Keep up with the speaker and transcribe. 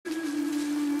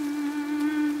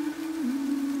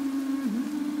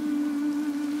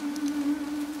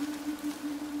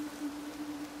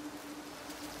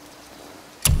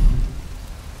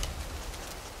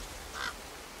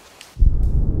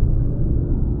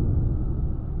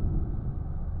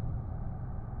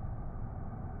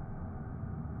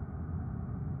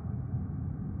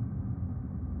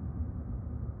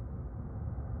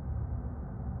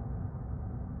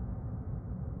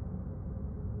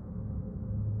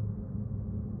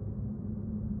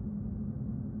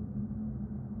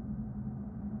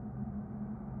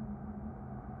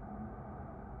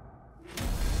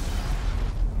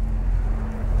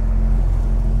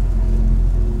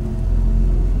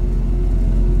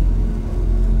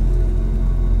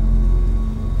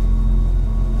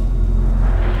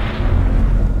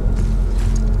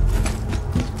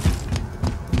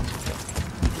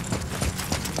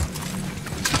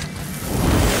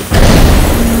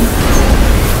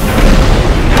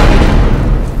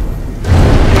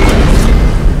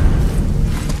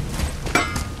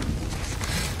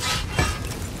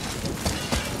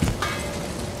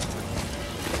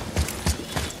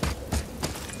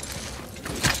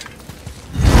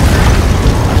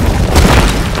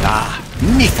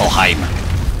Niflheim.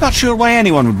 Not sure why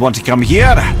anyone would want to come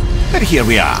here, but here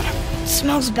we are. It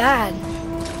smells bad.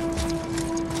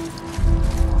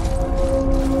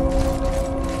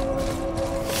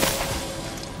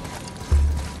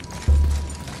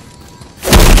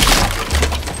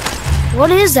 What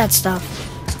is that stuff?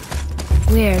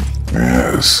 Weird.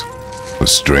 Yes. A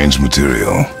strange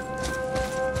material.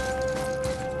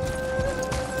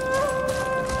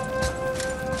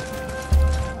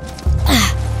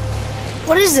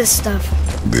 What is this stuff?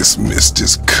 This mist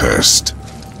is cursed.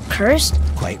 Cursed?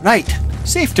 Quite right.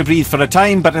 Safe to breathe for a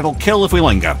time, but it'll kill if we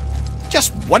linger.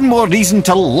 Just one more reason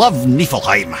to love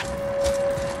Niflheim.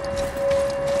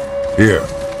 Here.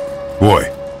 Boy.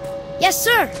 Yes,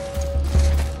 sir.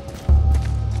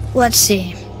 Let's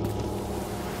see.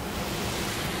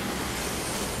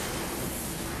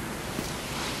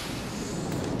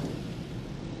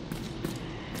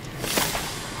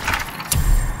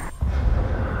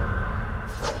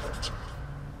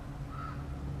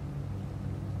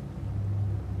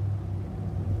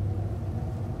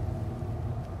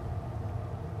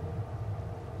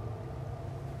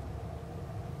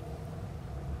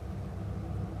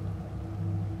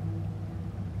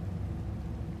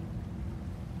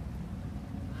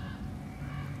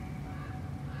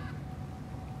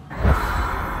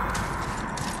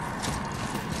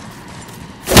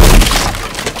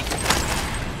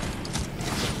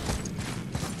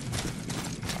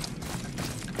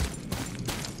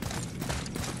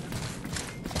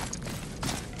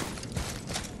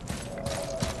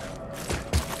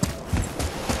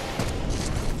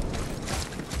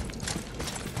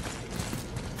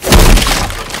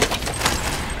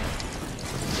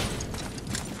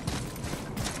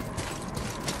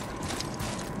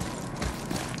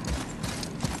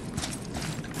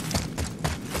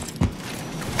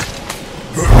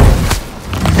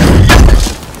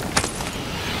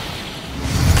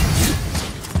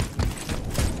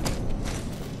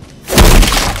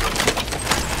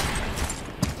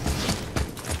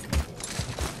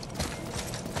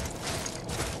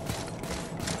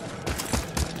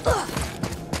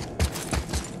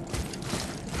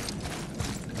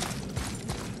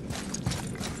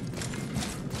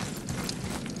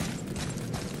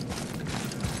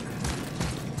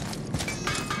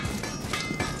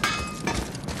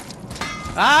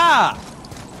 Ah!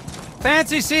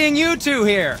 Fancy seeing you two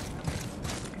here.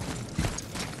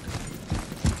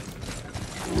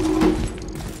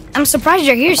 I'm surprised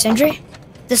you're here, Sindri.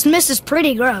 This mist is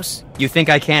pretty gross. You think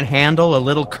I can't handle a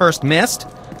little cursed mist?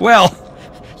 Well,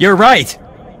 you're right.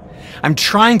 I'm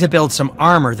trying to build some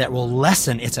armor that will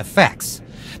lessen its effects.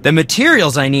 The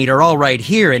materials I need are all right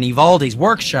here in Ivaldi's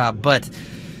workshop, but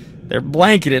they're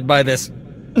blanketed by this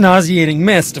nauseating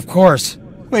mist, of course.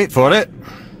 Wait for it.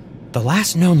 The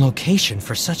last known location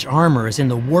for such armor is in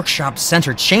the workshop's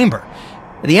center chamber.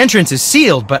 The entrance is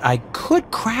sealed, but I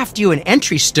could craft you an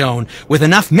entry stone with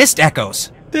enough mist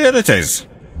echoes. There it is.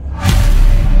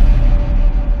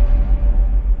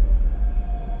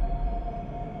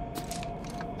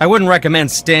 I wouldn't recommend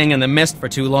staying in the mist for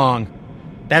too long.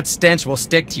 That stench will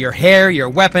stick to your hair, your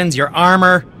weapons, your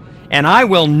armor, and I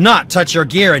will not touch your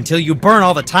gear until you burn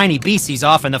all the tiny beasties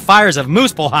off in the fires of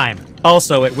Muspelheim.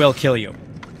 Also, it will kill you.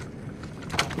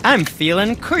 I'm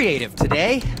feeling creative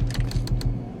today.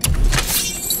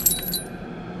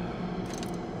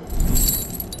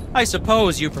 I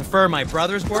suppose you prefer my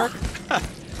brother's work?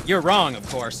 You're wrong, of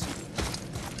course.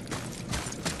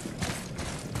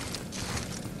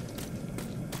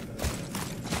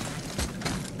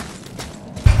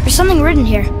 There's something written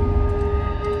here.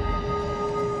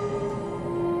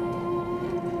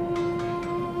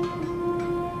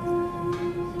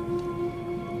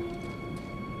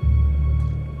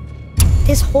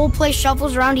 This whole place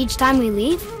shuffles around each time we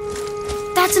leave?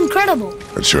 That's incredible.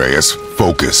 Atreus,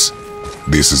 focus.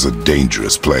 This is a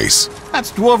dangerous place.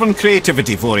 That's dwarven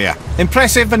creativity for you.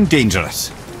 Impressive and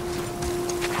dangerous.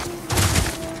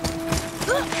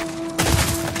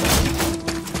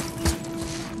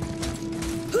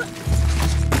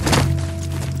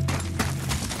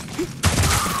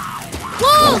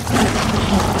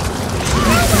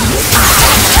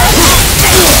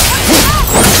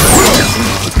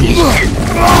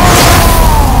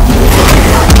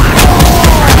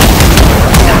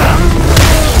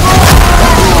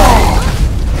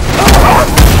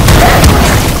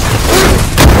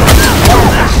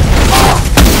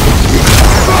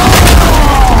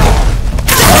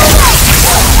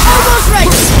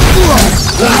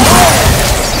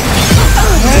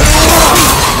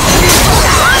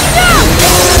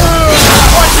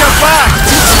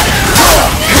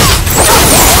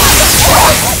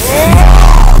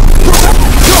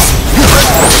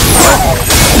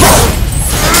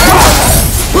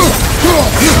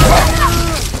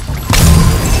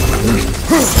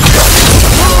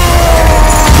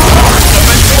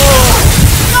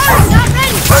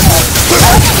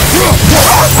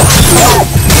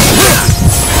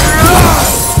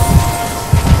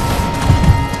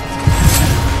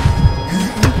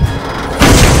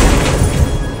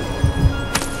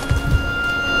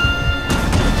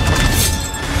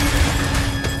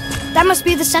 That must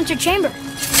be the center chamber.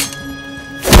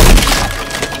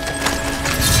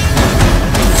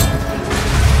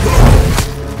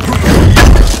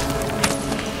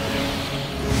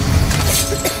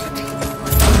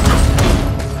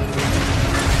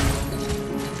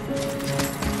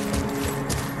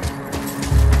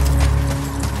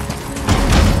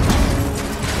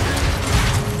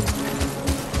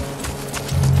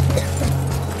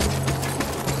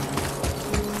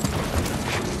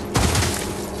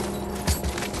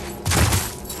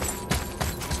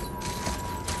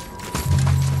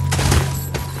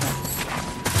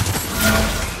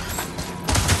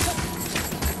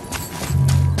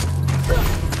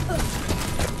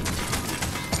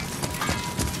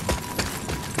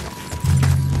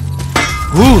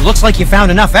 Ooh, looks like you found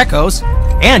enough echoes.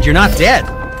 And you're not dead.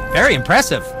 Very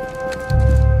impressive.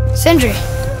 Sindri,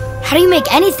 how do you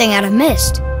make anything out of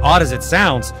mist? Odd as it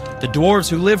sounds, the dwarves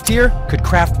who lived here could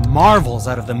craft marvels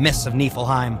out of the mists of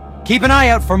Niflheim. Keep an eye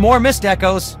out for more mist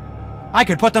echoes. I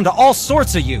could put them to all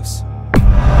sorts of use.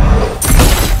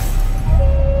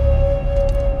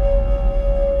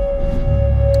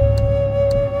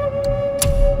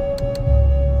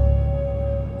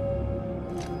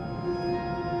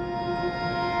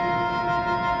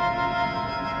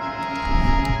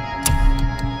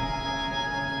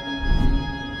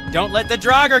 Don't let the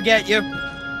Draugr get you.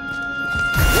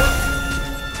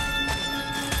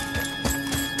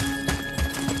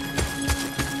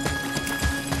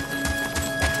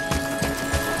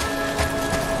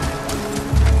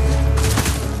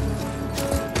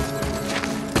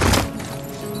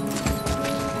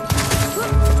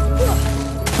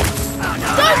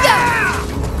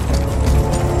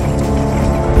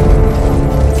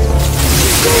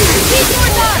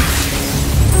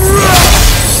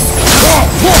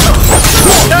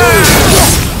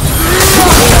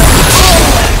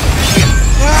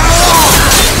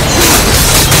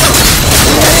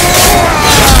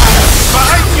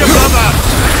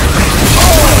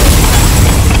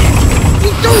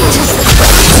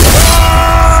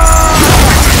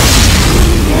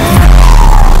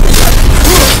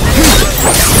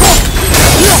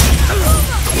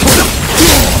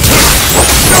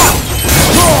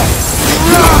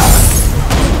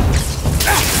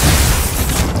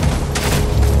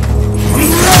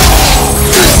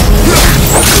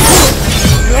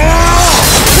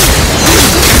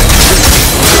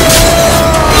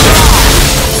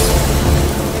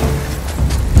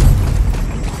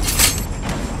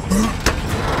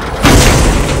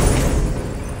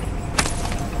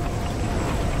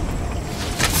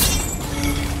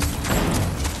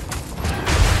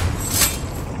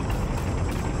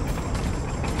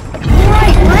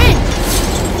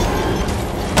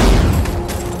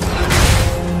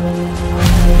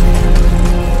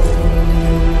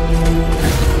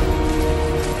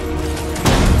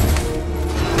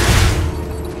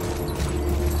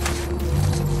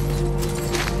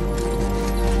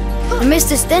 The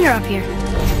mist is thinner up here.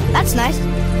 That's nice.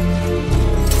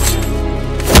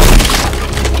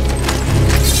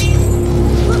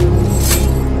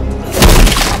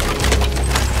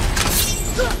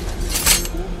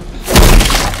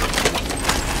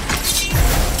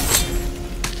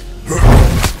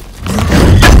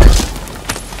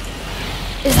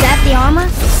 Is that the armor?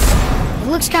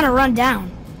 It looks kind of run down.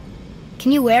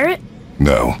 Can you wear it?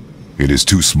 No, it is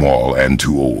too small and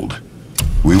too old.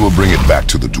 We will bring it back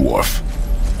to the dwarf.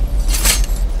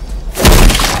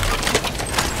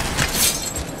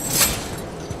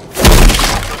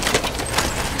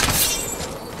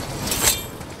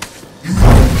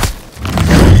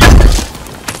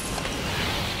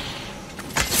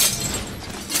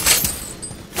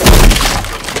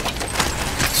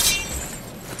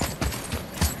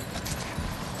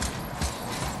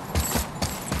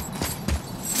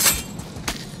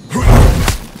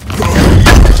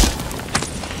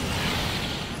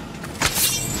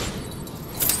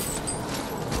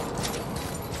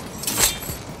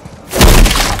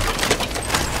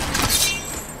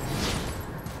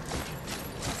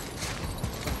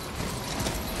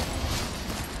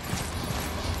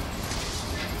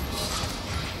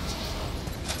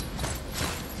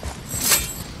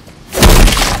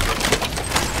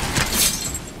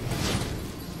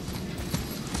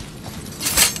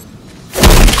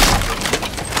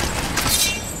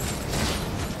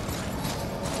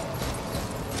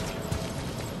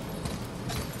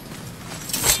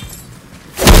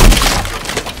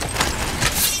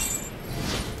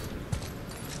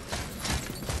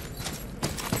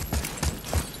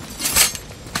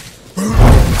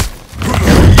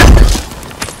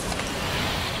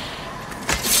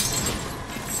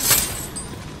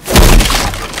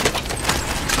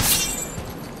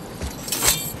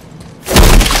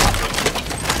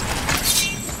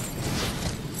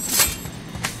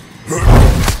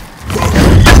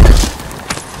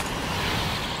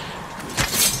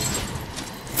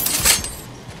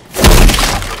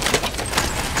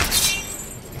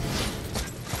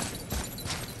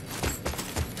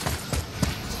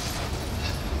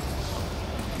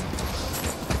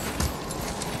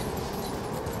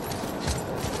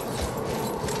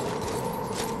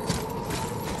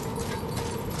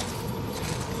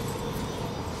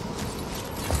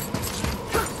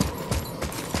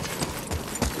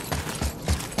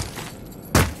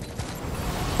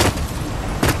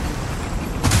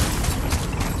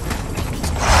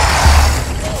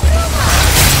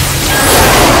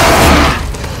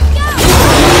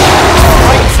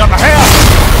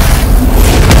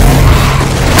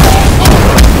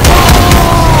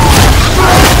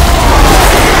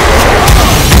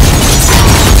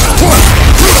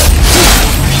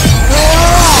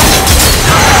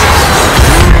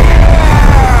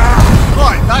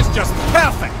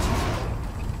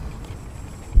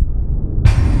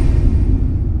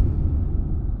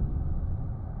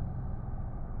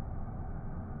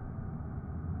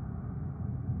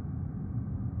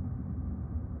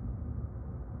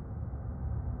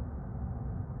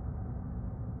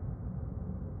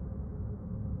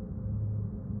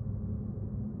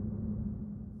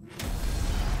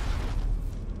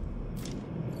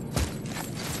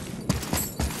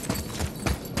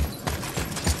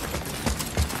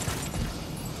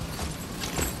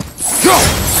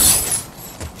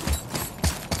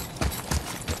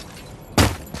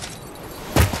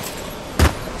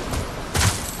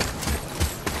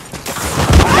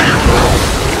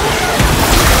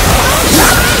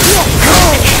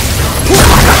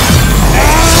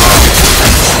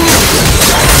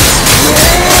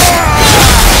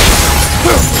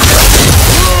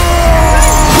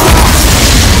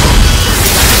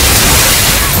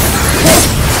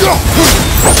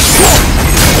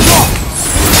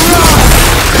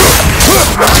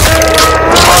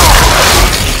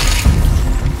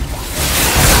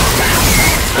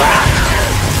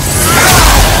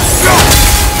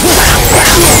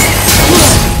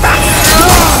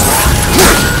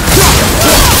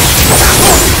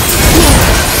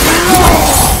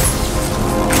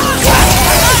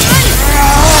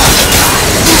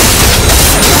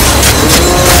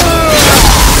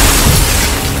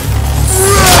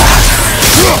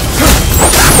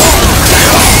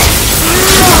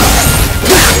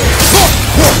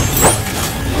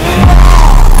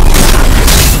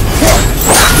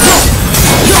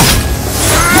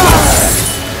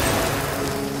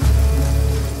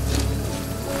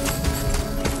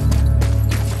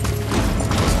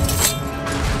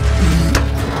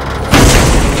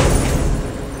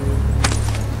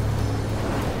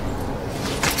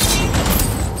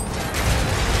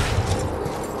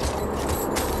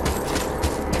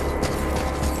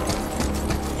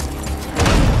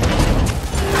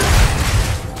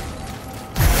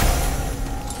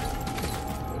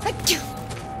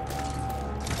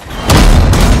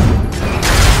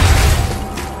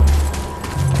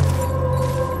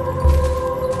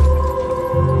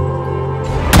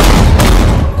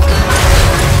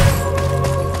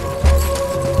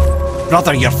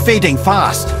 Brother, you're fading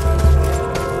fast.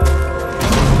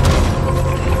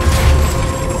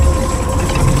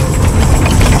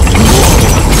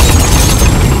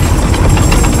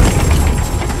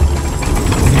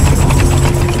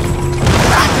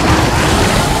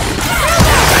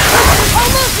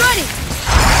 Almost ready!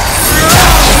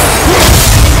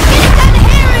 Getting down to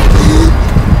Harry!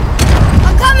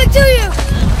 I'm coming to you!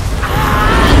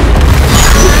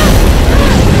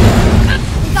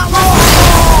 We got one.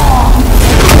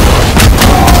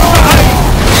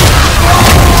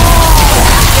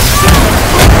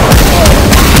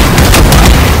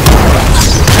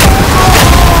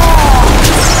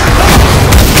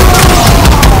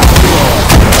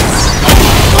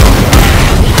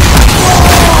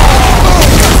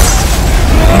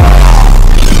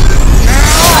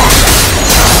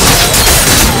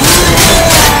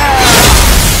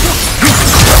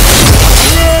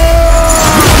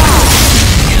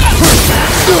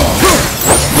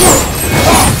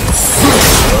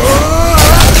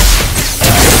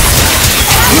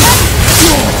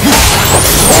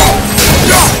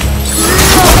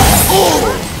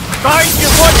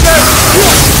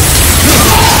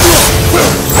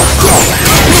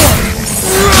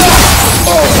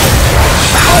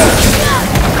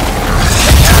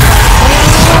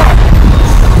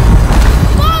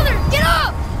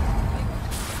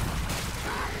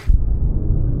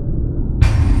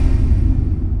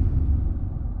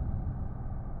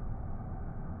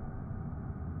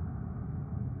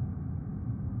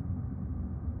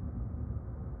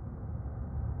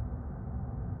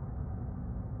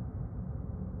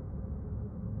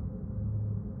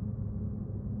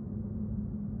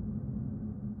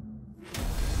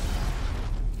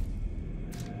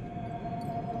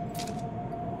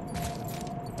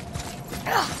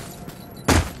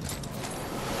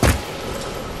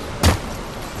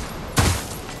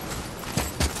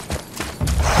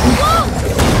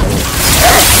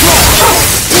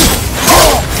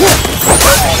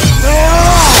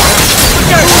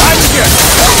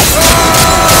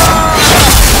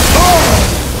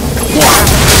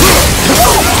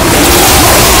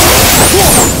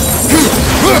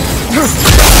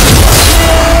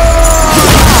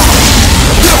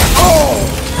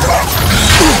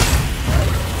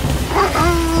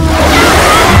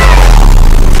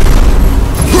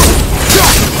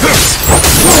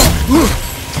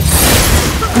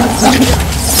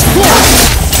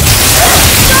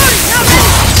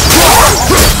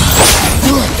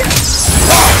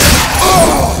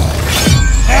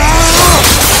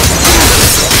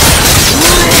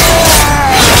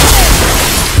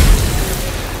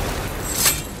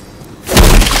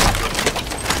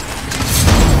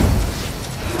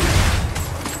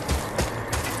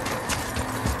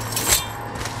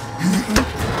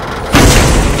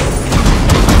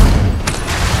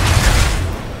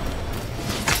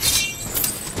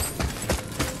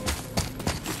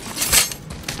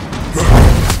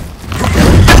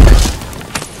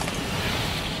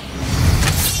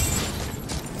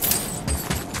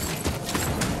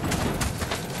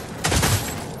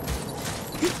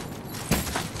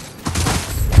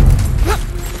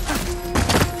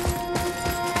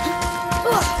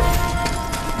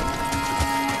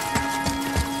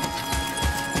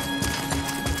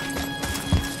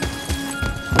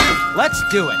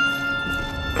 do it.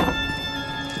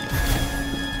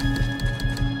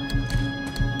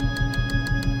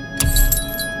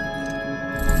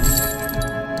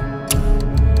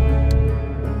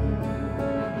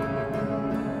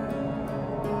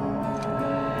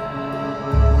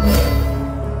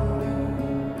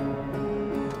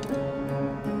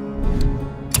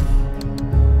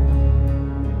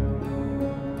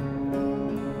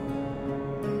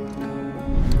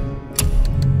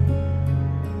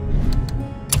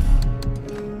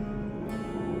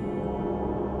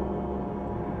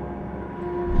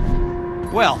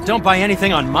 Well, don't buy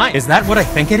anything on mine. Is that what I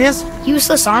think it is?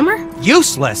 Useless armor?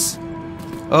 Useless!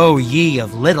 Oh, ye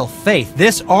of little faith,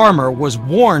 this armor was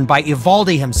worn by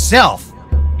Ivaldi himself.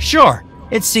 Sure,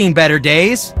 it's seen better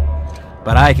days,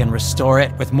 but I can restore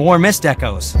it with more mist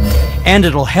echoes. And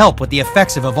it'll help with the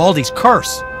effects of Ivaldi's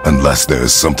curse. Unless there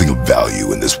is something of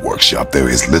value in this workshop, there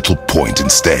is little point in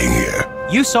staying here.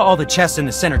 You saw all the chests in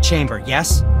the center chamber,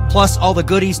 yes? Plus all the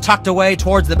goodies tucked away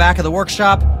towards the back of the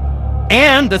workshop?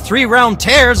 And the 3 round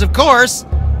tears, of course.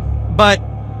 But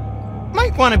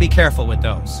might want to be careful with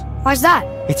those. Why's that?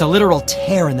 It's a literal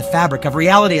tear in the fabric of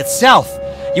reality itself.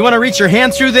 You want to reach your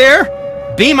hand through there?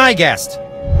 Be my guest.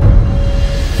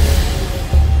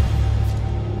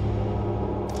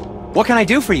 What can I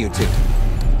do for you two?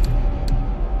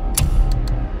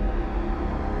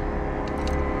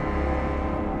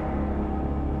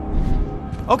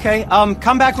 Okay,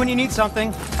 come back when you need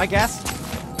something, I guess.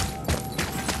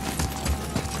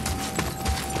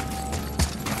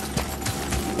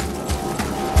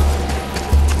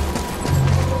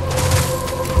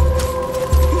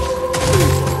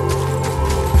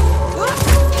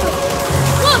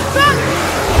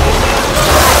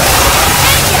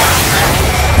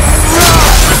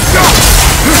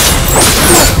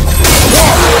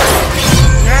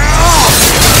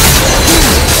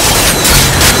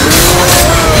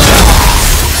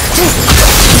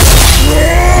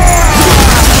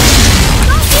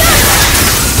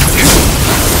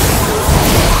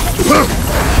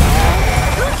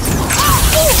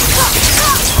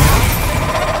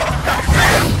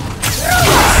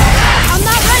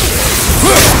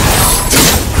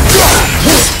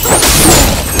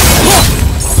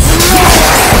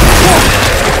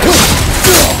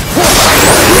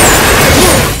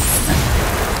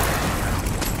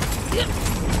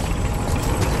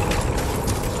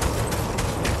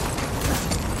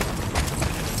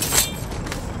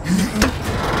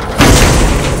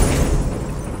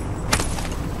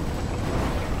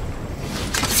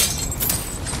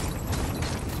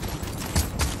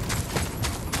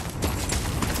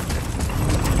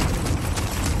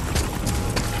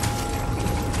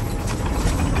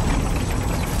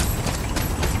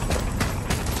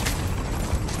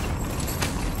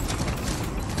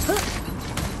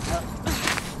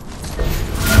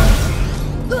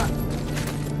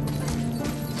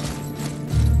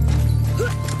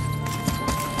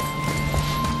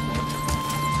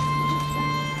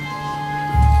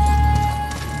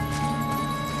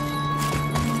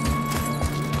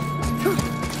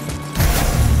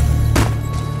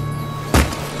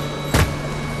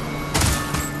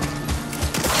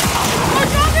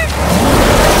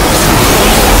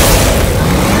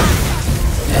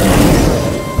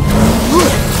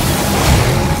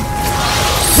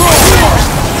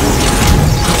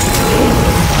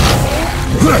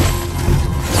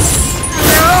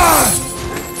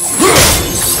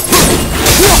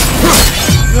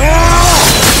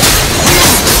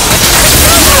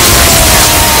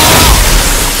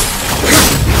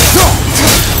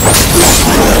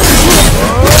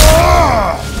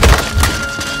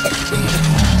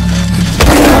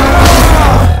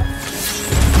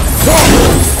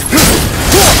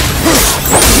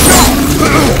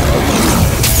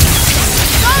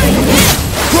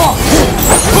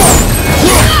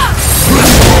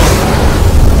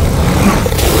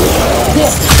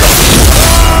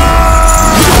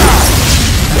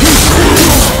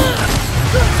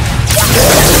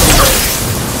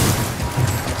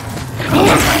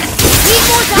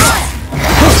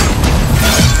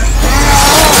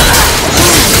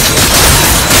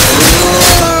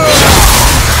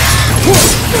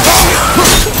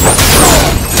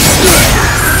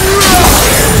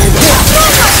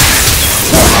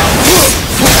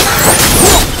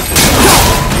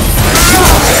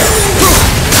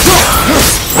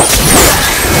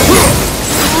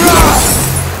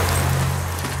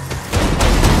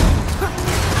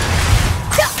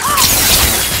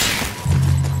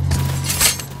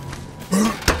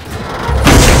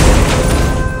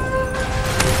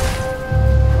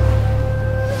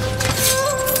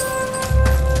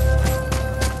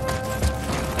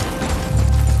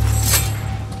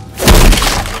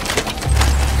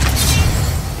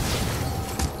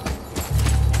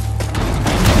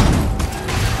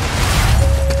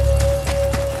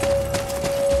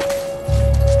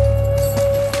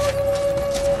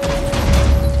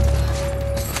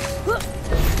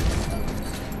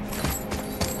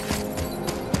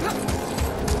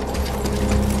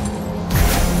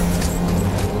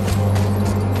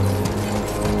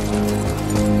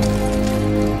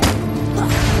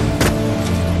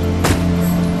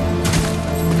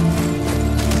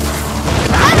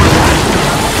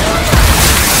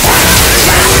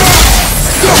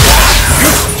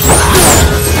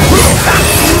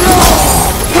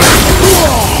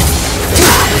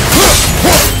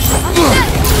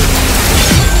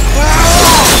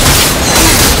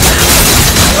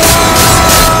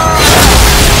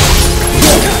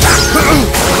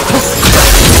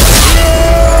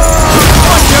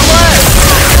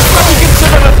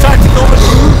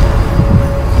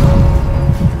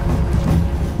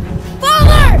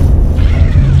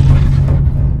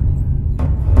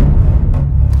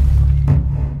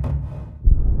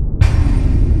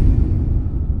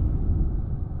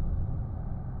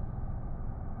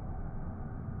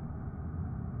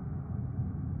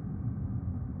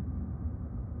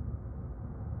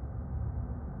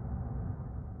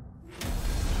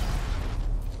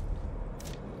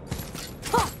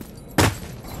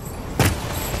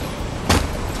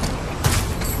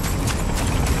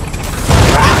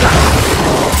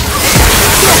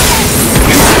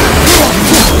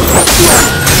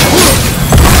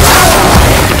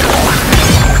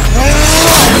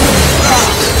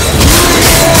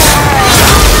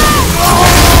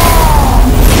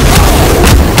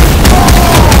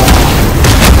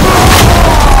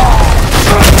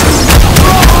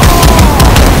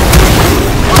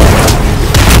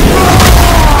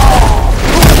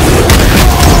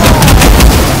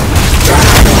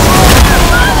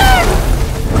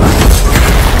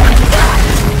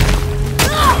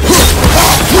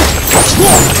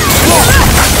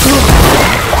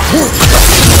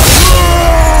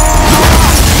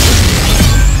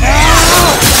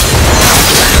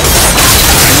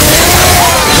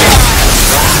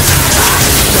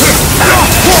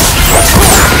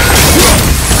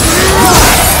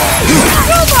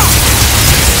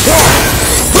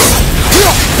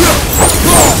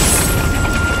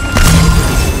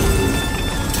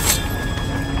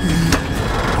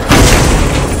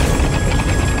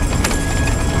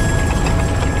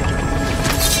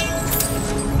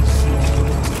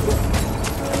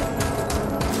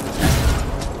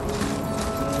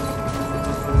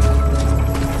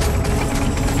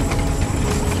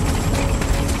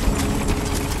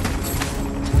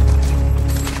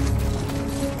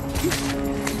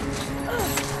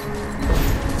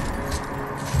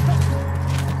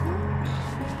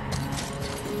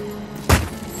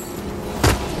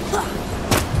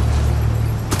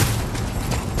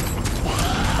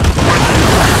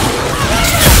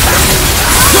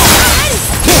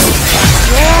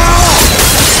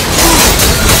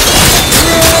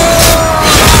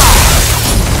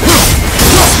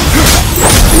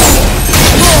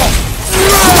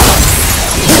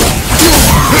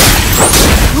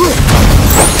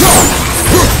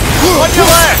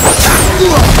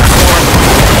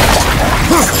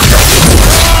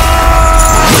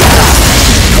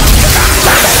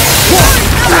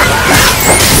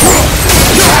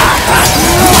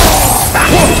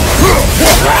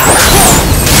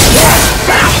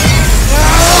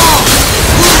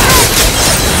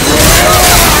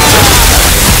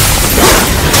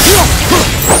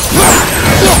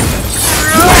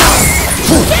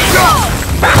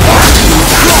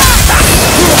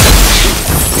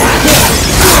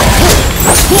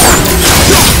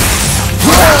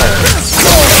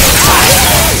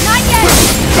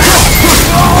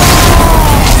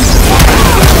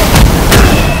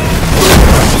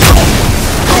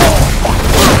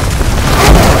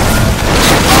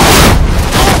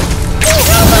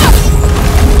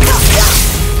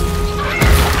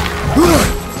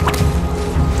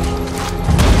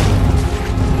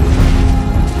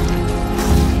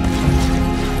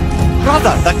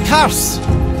 Brother, the curse!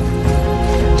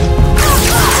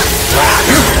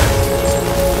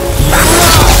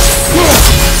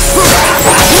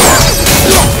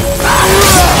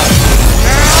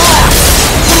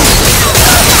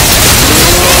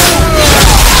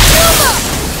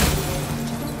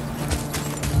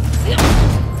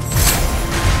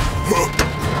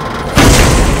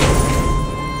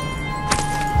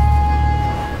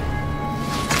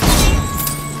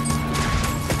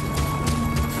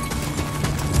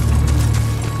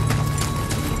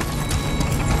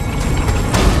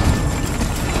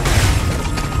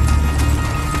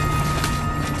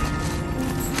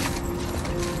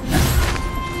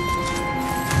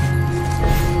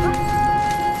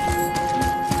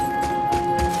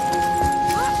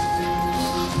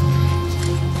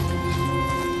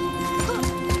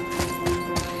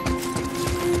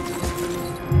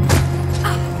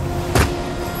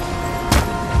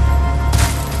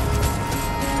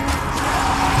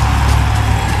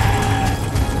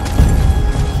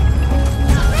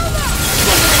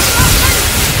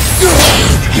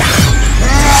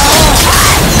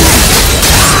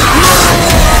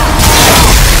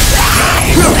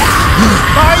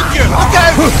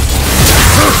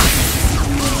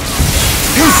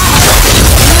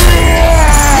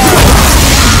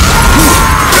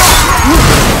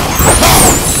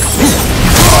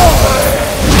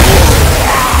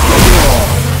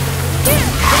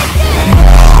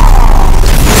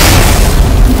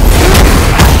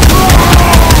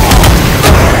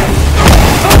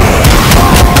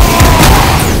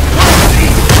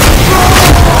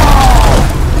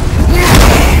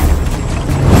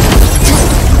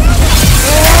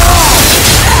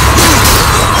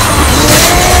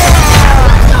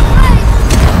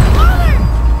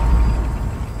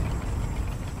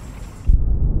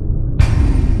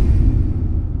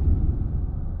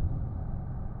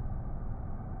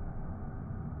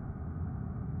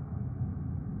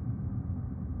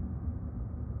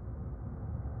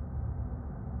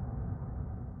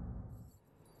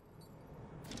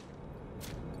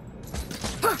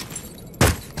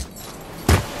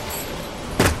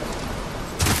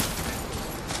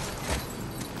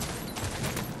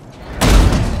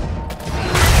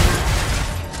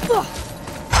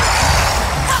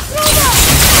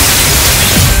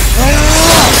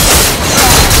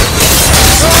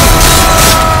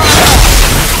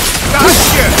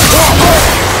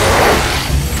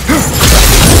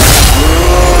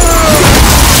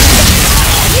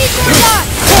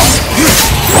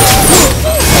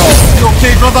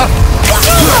 Okay, brother?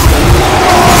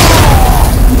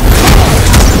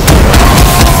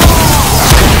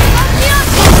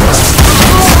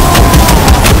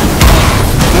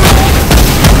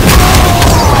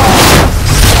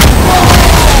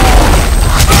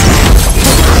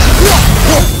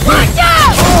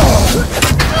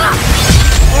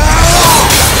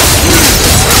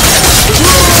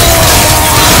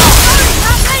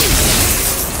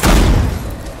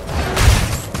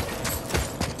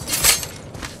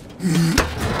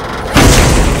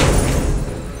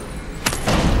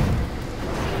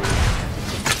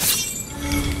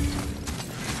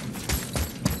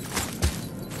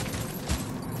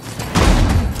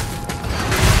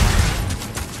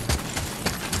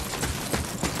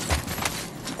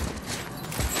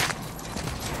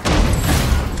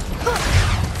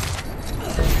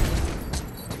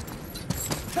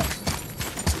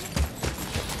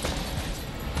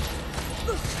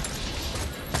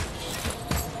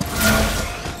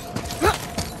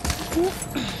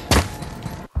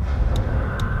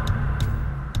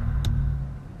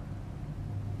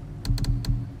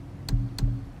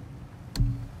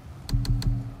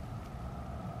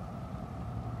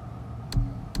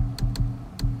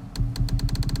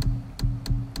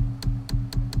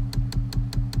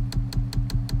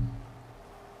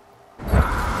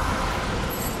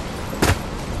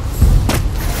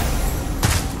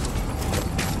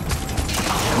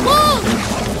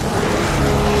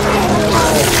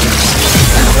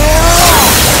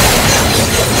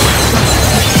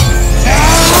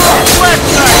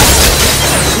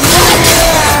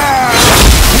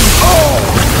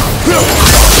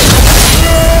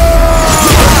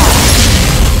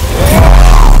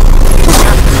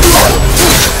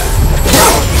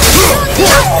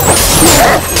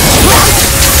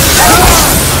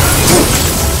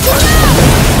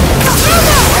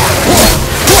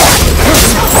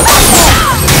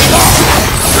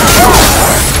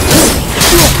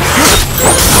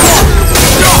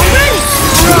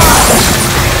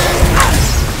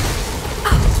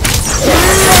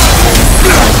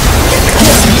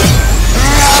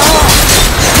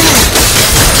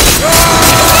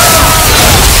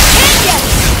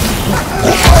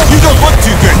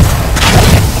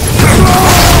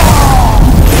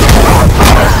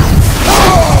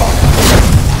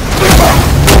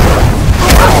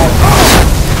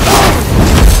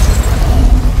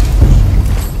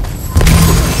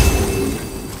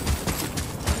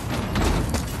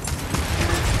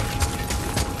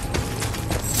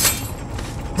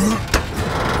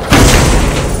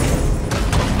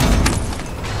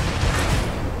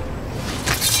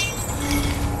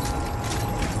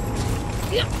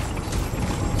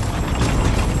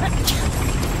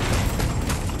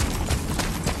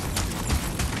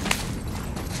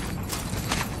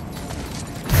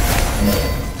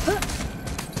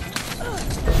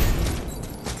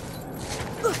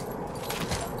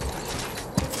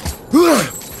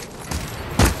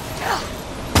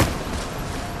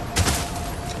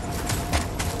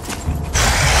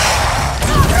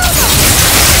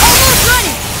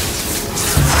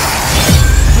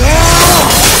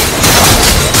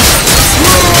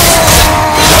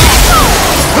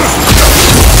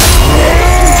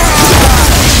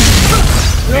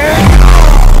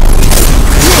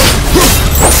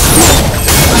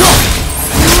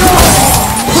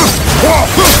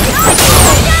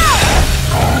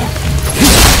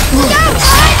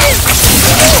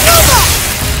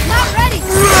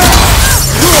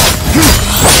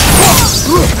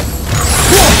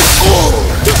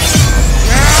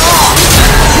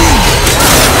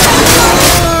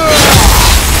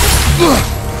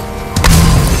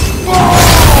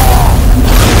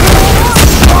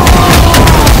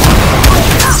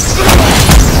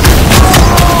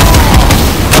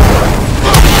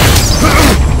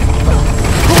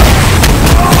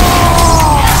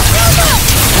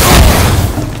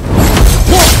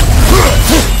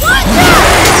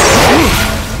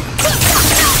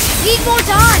 One more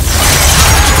time!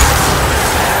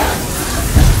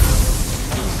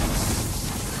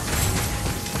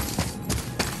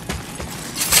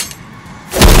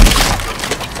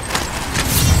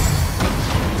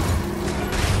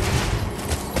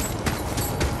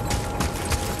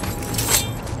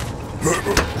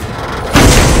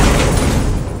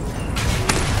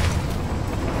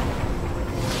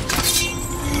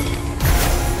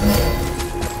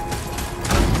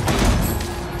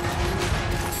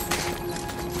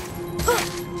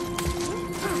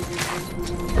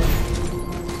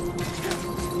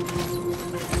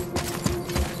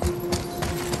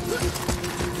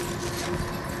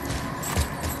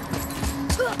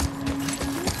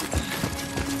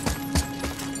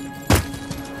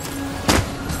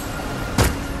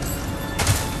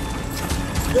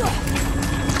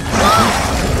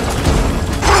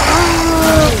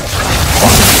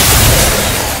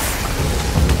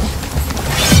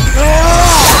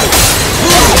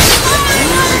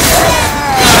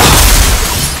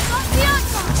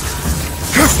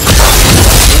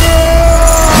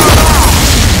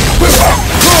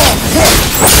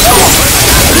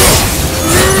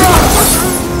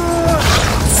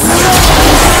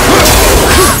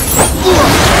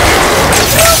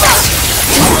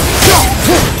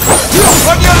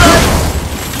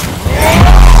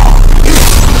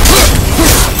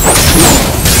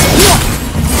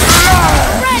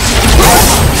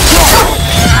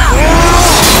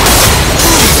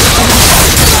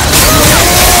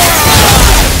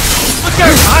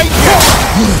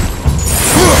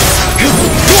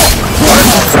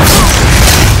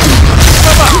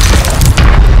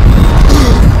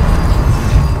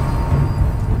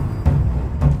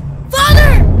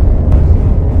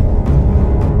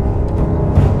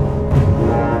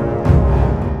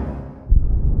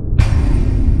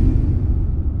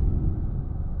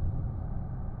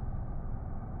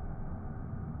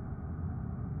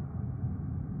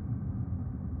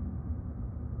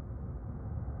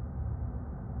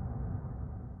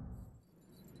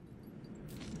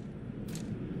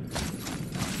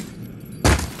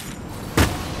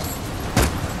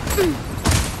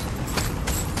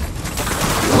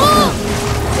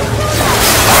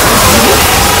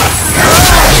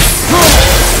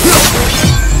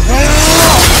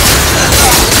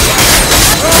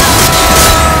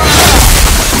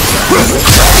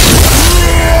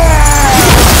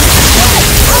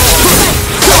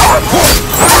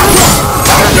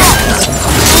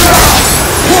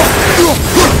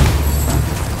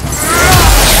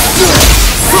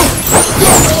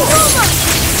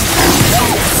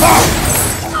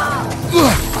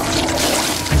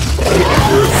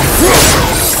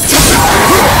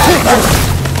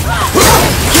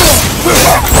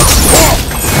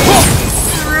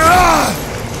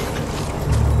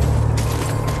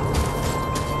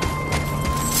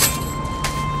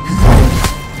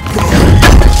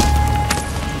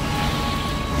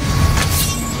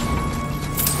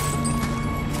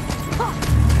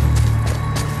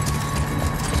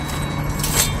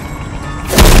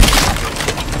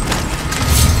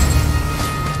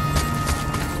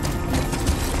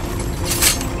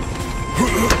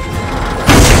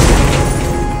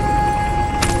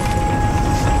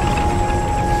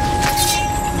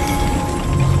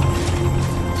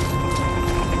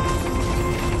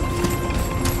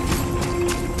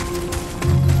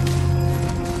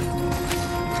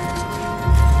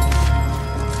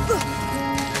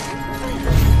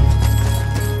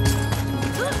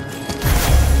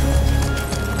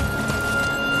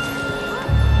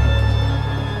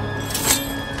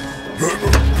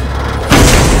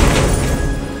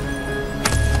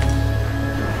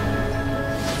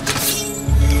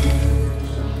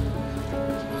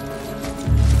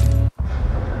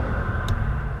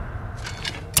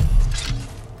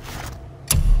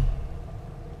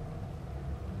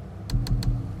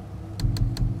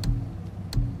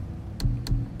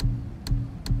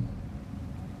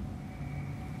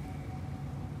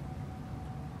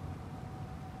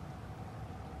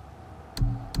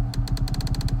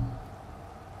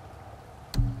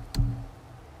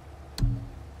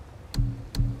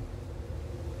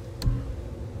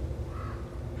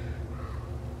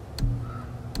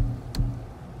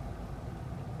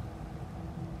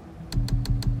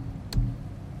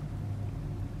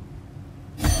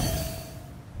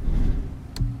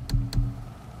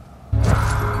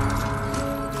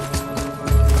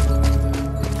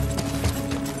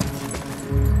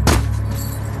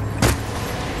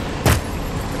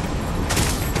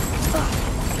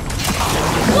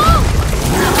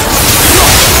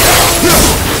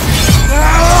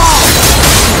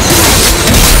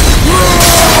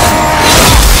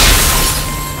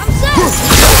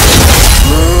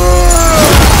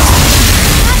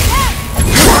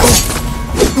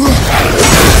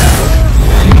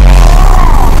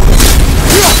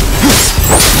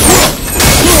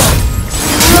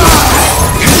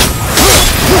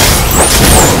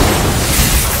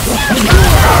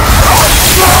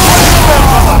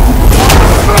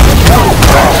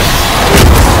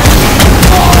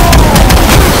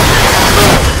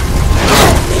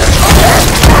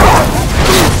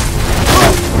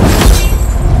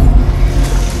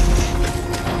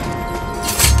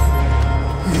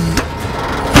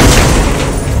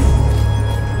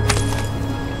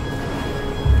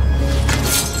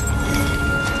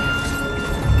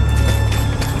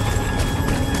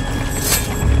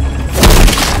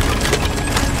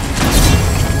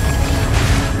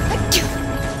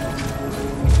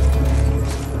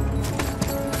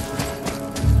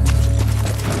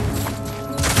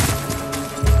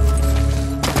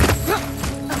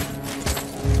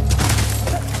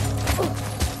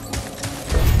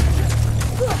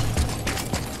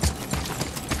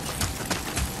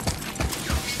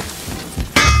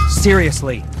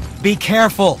 Seriously, be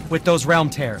careful with those realm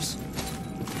tears.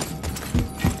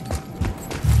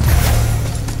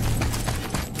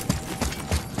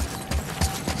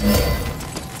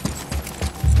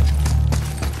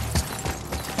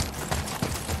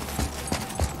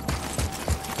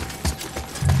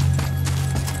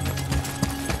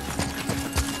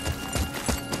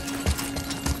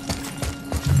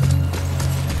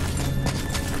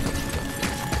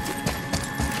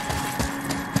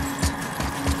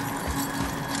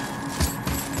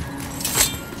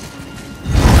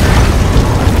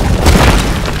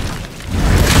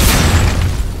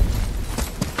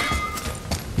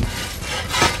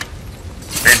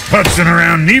 Putzing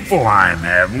around Niflheim,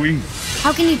 have we?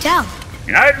 How can you tell?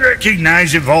 I'd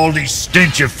recognize Ivaldi's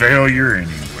stench of failure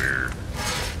anywhere.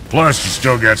 Plus, you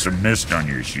still got some mist on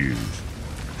your shoes.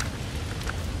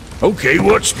 Okay,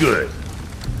 what's good?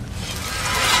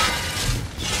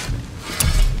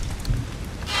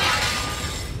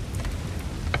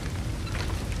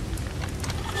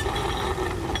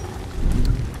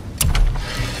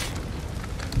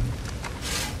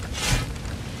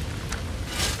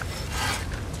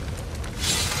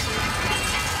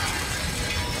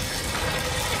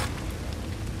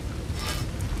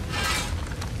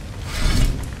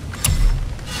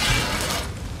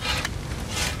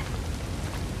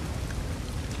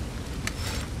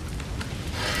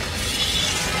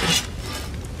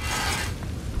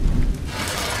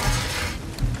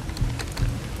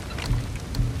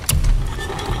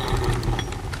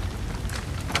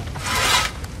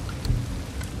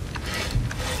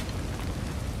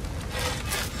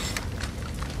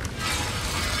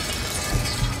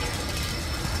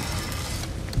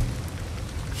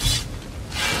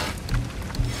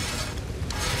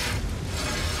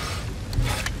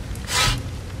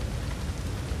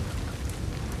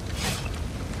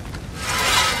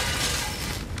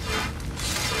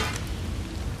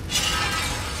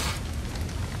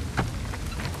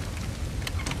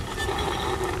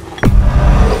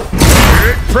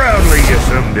 Proudly, you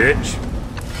some bitch.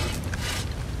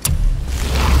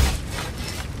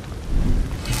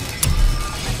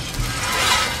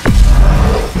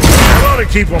 I ought to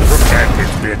keep them from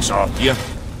tacking bits off you.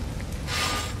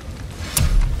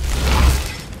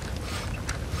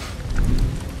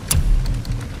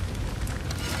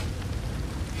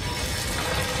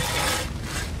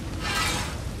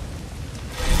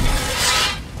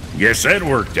 Guess that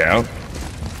worked out.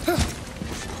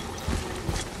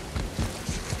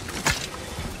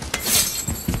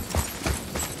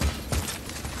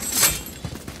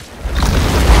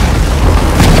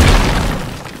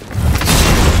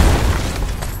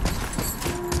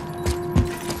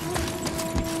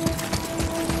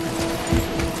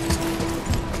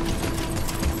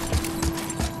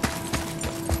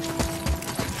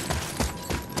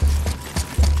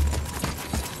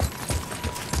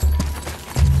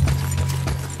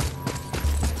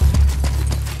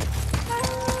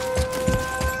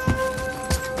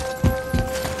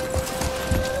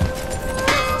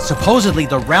 Supposedly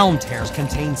the realm tears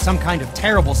contain some kind of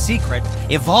terrible secret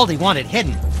Ivaldi wanted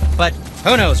hidden. But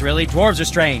who knows, really? Dwarves are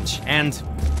strange. And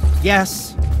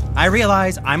yes, I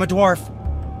realize I'm a dwarf.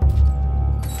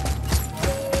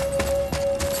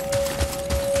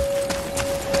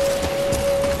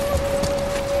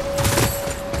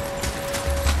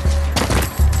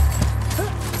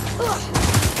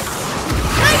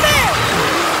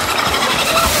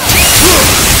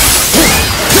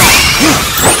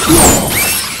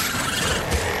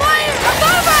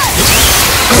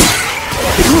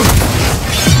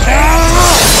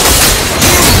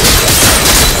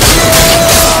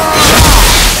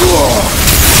 Whoa!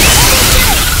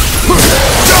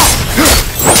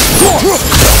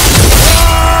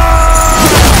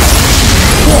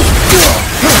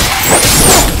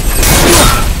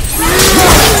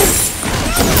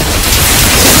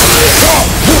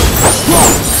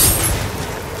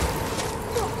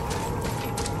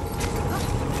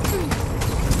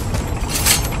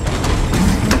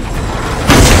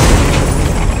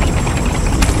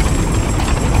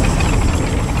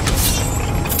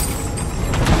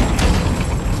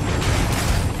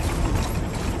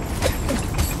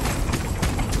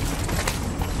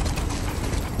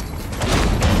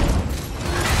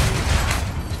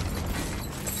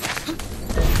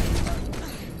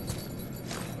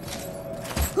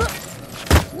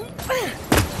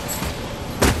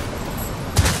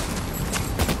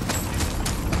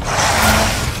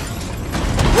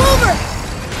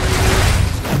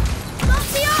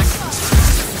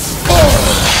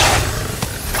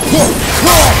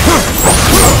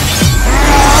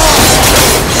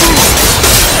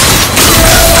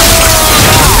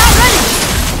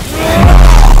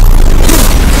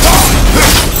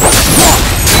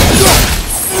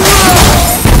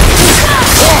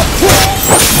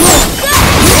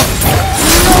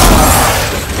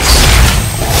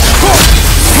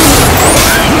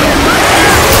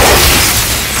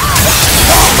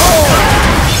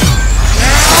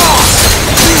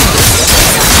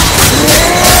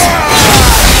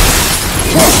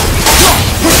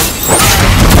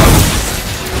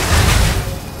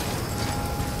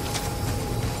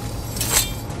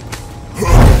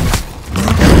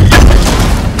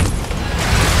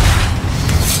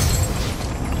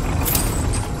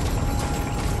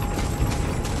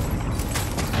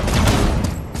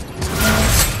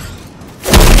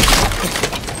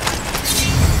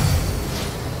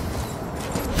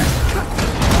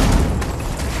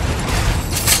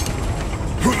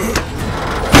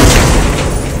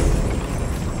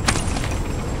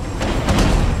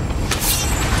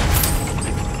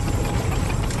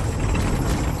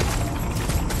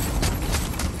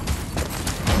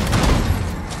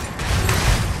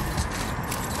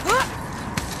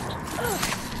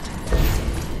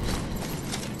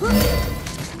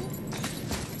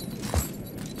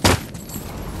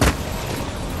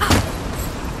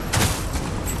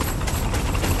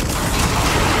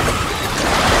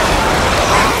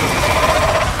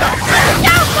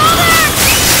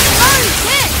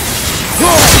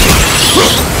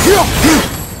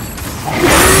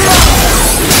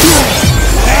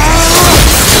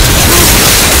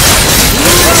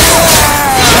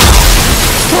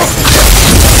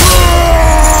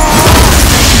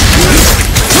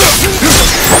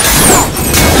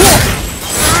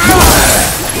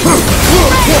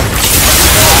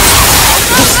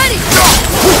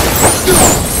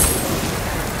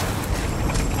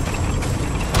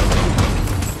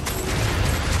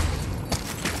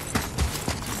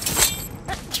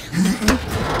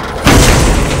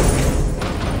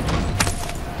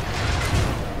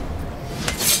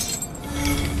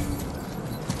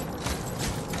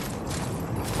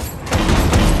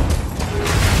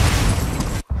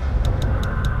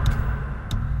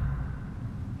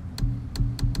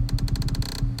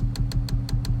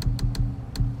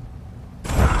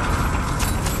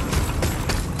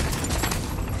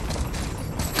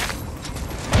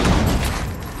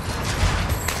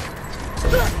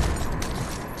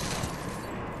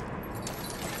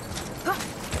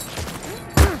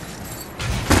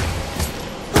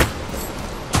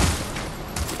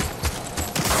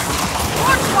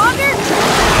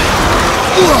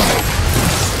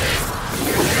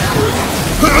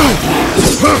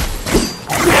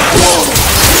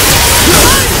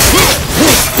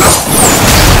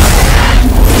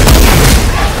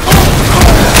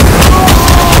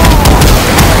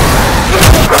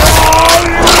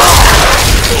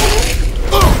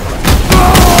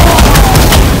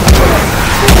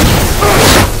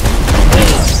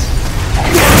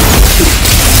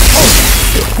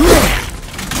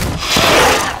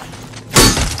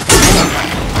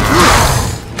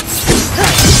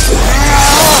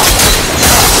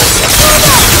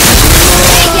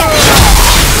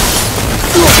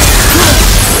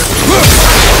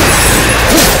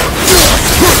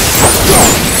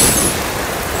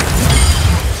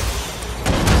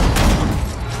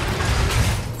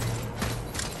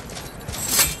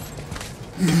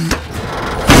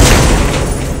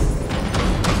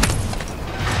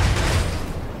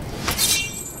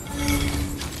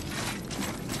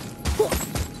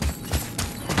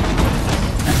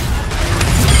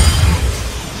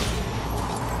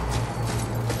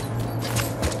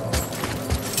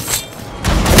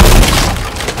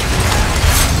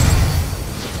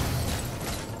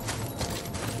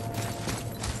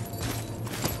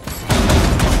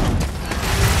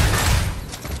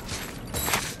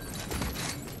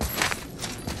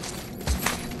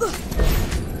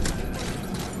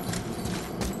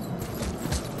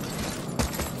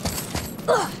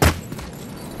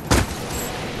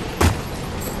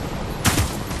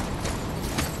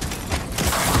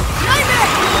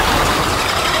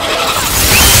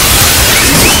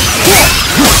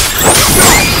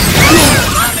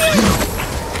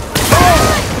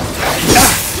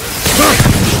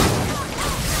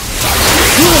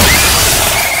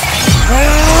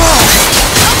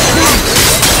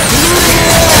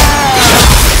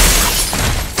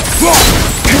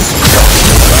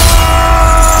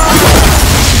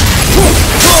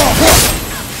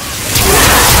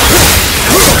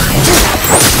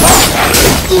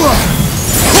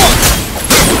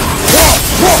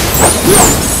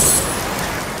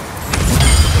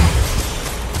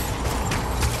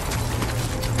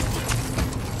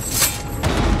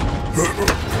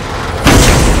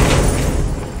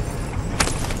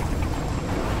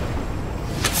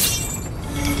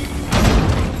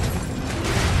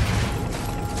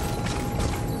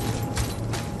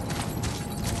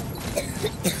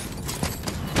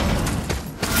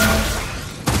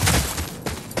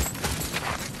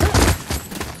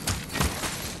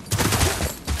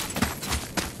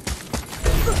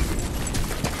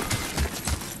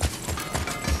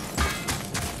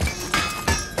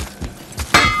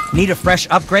 Need a fresh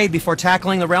upgrade before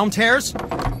tackling the realm tears?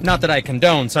 Not that I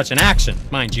condone such an action,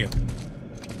 mind you.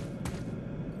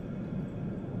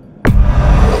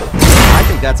 I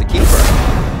think that's a keeper.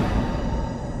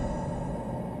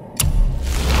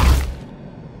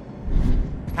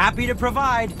 Happy to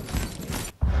provide.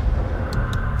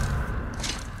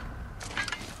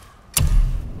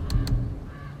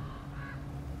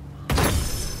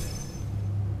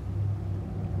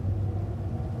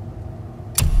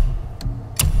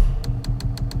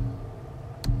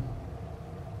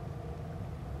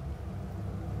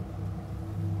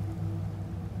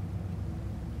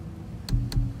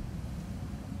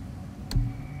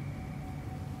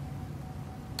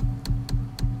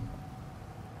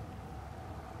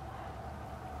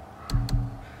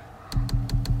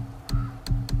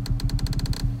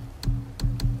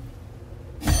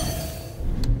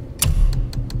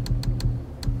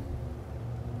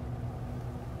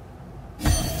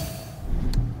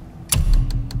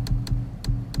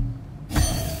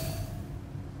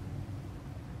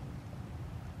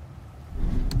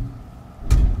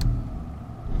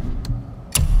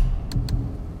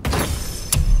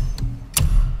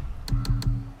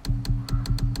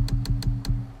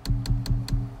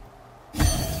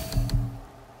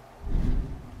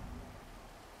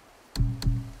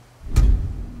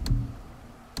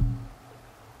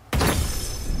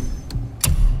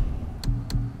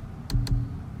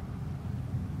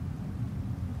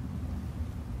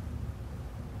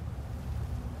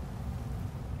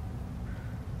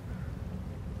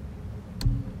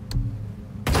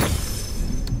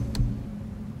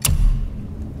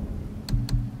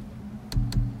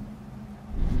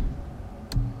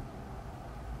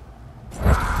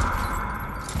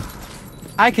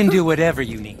 I can do whatever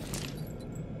you need.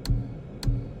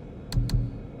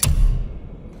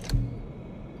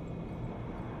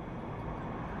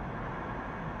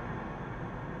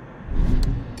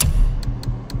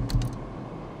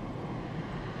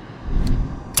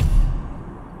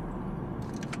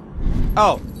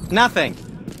 Oh, nothing.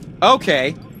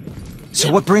 Okay.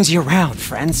 So what brings you around,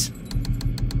 friends?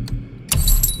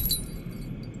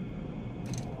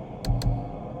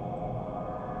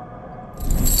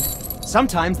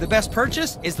 Sometimes the best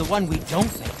purchase is the one we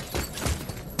don't make.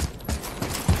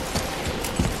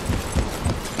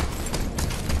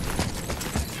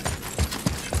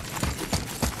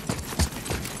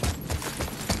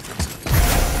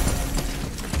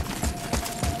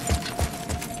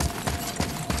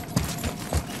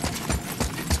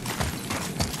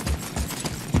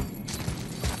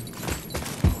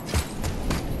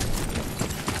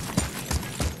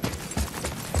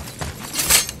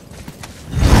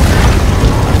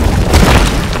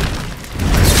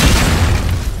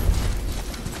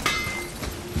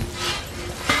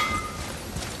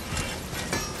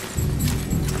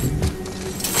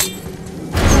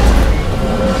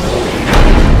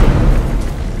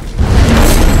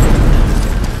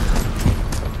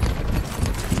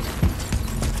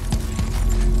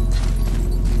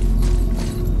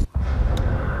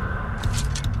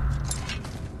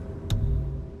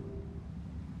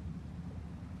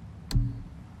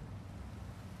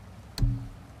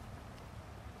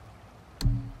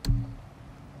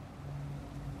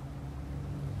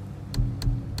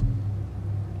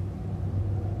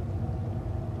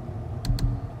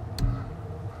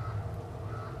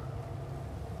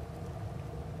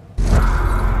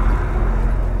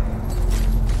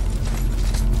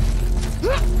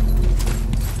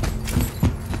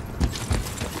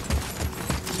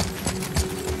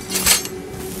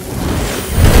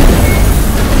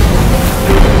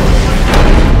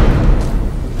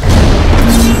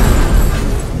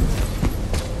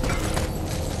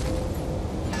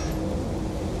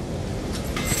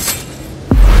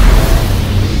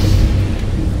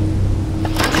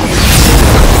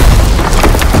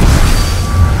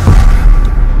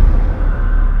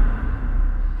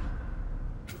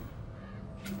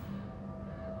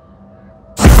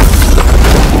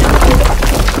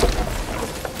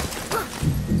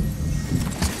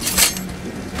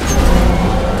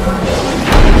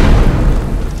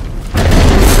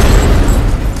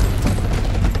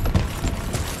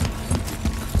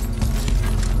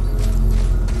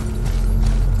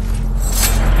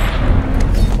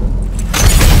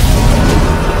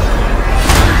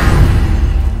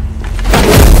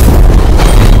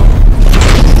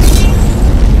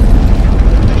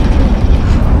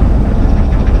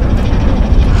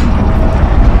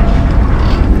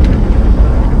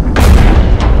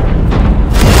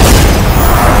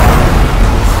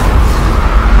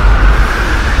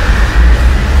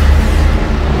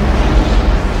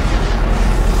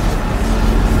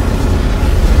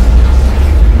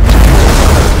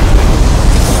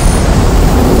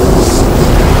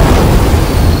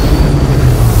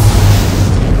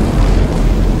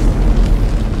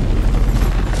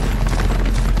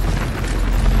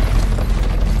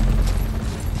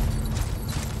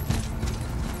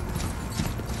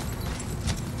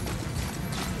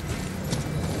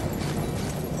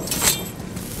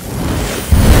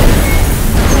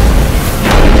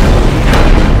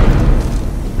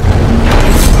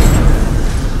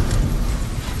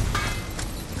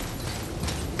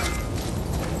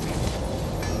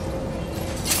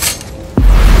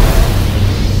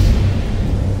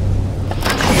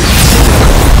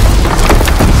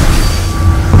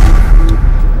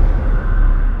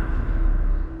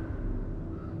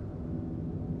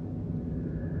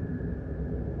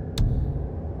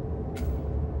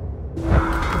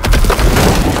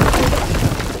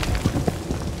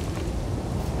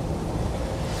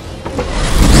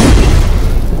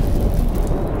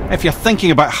 If you're thinking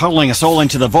about hurling us all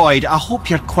into the void, I hope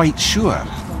you're quite sure.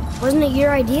 Wasn't it your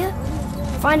idea?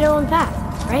 Find our own path,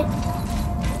 right?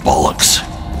 Bollocks.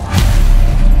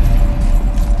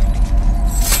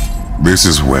 This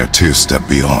is where Tyr stepped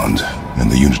beyond, and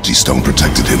the Unity Stone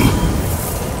protected him.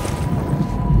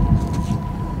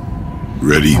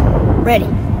 Ready? Ready.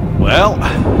 Well,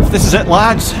 if this is it,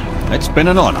 lads, it's been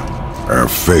an honor. Our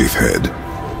faith head.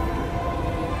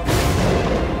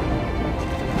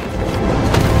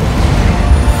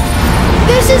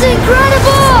 This is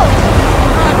incredible!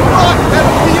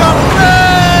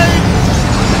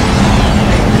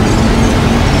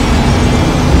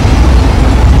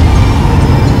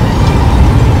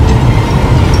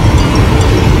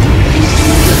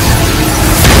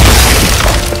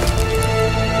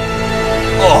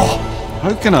 Oh,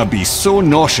 how gonna be so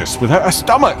nauseous without a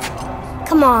stomach.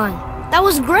 Come on, that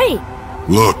was great.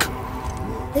 Look.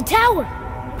 The tower.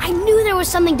 I knew there was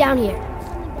something down here.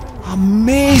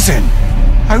 Amazing!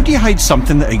 How do you hide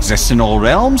something that exists in all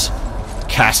realms?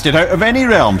 Cast it out of any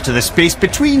realm to the space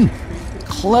between.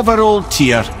 Clever old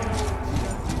Tyr.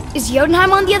 Is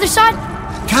Jotunheim on the other side?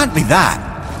 Can't be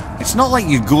that. It's not like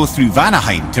you go through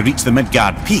Vanaheim to reach the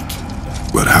Midgard Peak.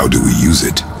 But how do we use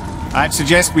it? I'd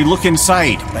suggest we look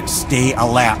inside, but stay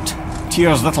alert.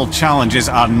 Tyr's little challenges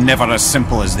are never as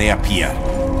simple as they appear.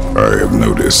 I have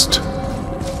noticed.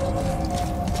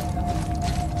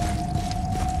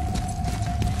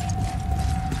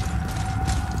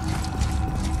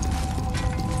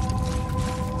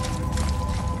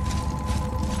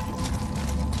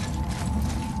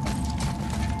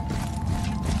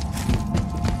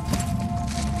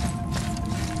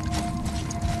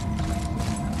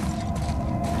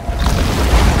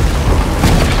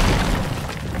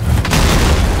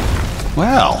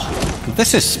 Well,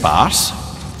 this is sparse.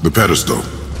 The pedestal.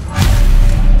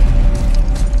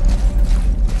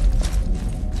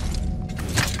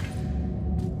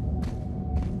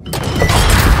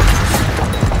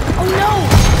 Oh no!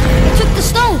 It took the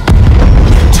stone!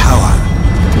 Tower.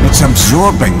 It's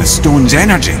absorbing the stone's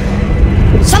energy.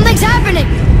 Something's happening!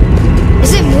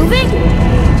 Is it moving?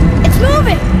 It's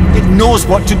moving! It knows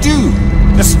what to do.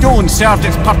 The stone served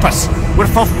its purpose. We're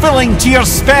fulfilling Tyr's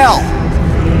spell.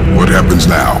 What happens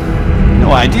now?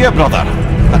 No idea, brother.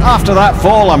 But after that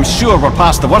fall, I'm sure we're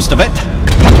past the worst of it.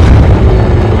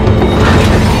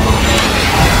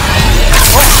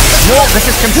 Oh, no, this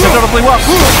is considerably worse.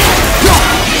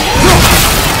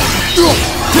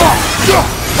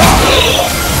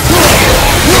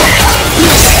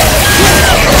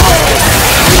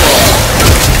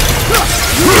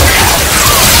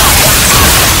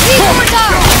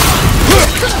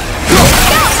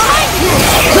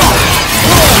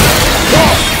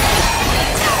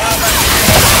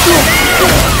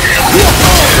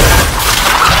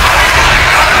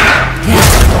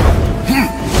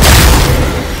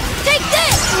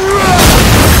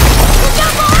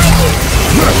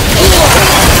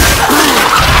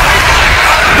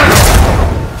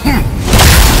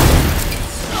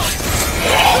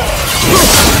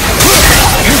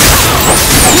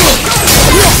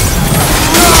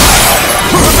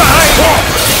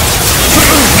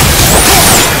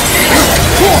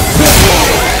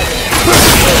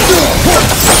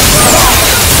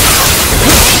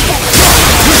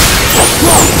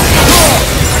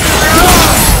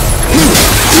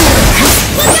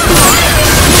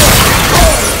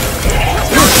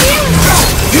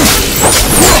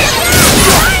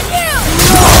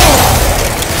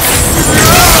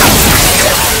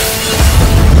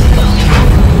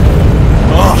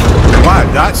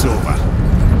 That's over.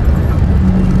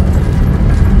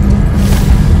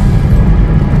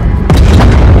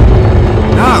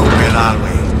 Now, where are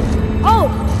we? Oh,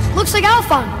 looks like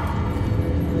Alphon.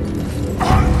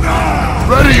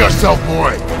 Ready yourself,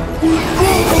 boy!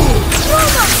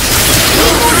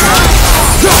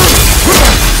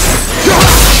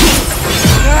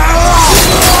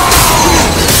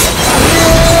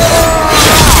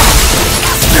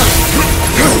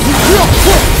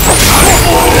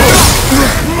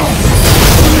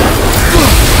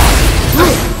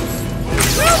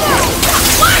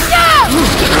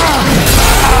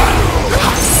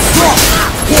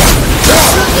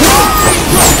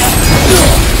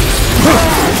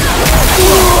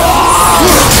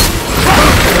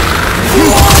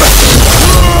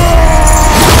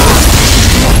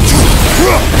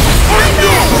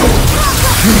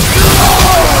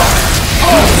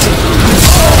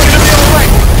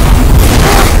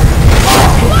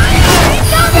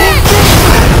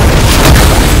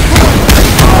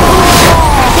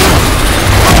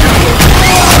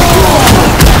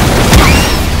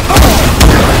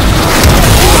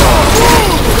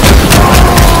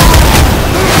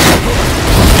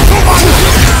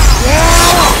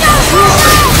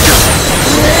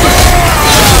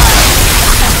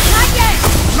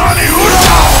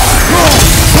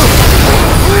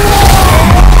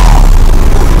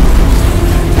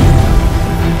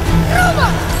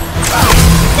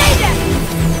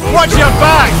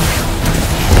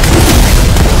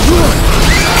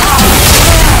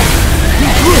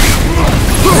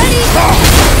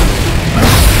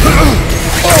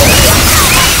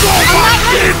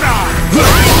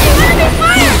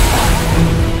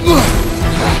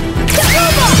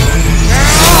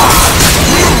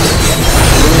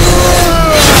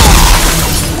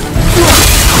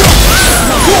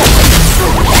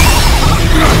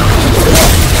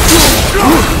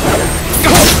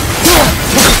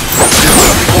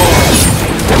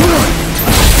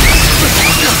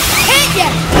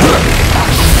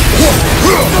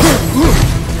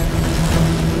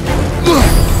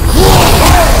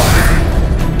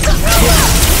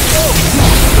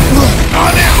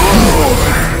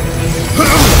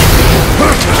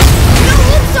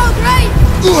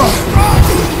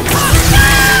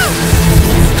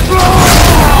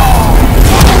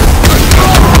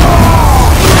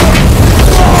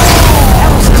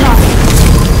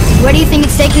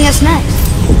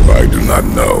 I do not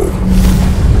know.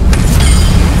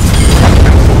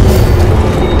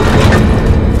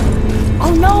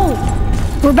 Oh no!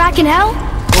 We're back in hell?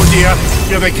 Oh dear,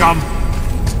 here they come.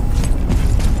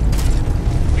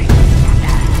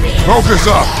 Focus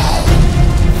up!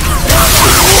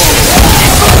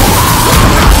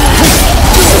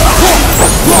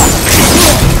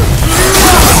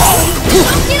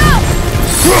 Get up!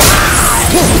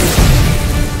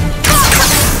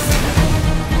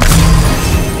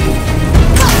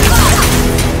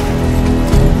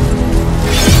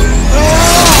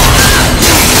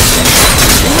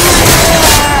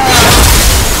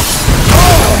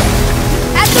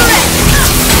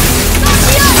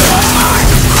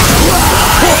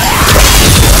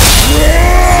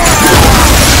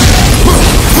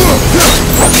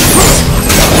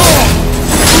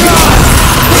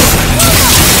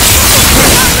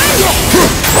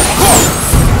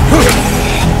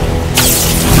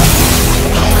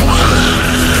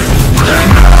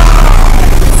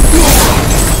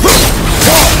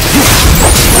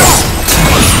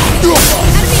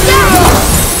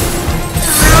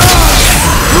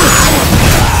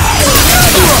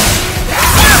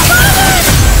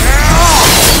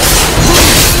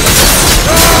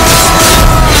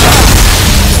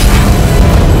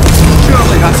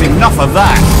 Enough of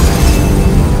that!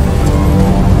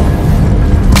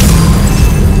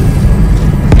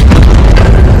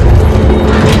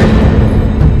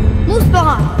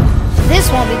 Muspelheim! This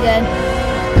won't be good.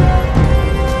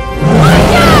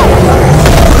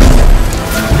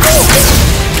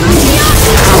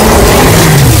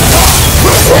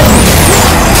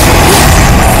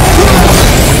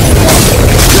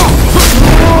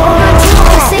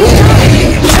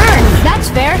 Sure, that's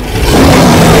fair.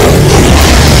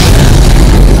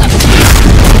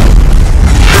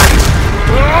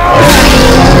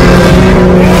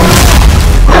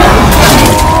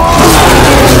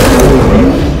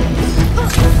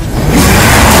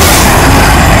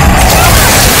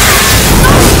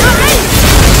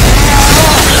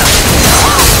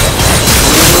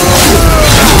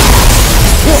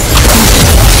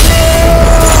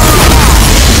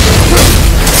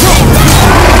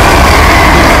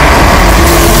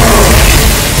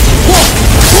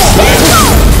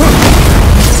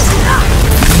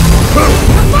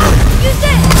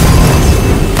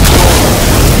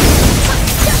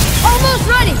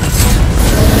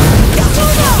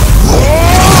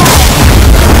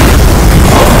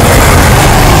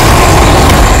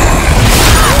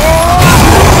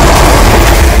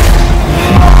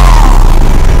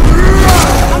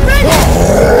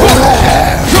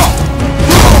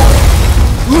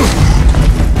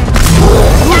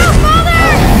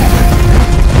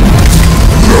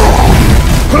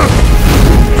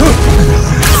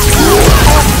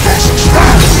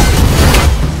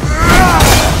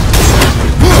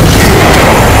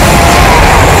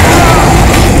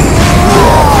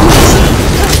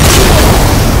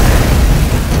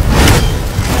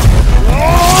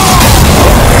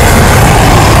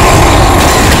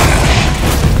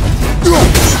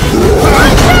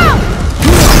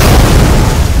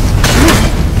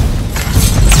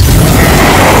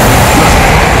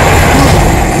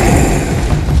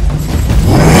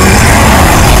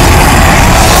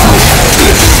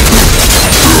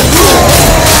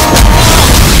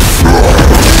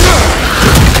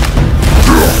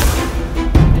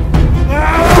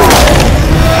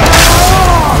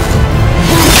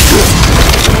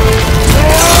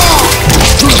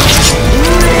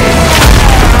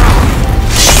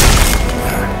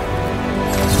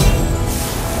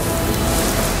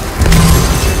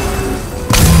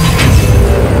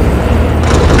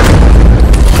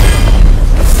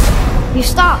 You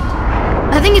stopped.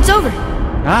 I think it's over.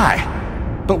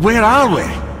 Aye. But where are we?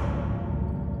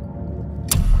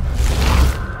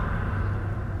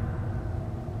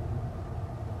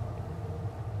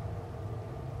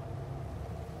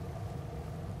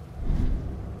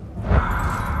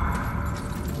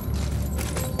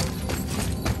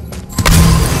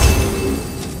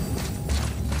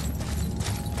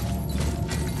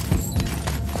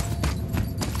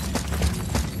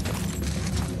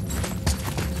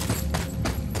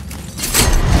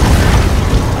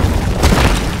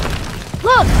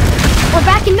 We're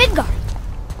back in Midgard.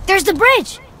 There's the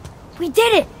bridge. We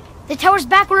did it. The tower's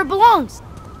back where it belongs.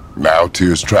 Now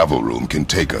Tyr's travel room can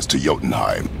take us to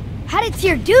Jotunheim. How did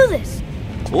Tyr do this?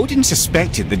 Odin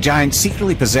suspected the giant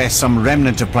secretly possessed some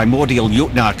remnant of primordial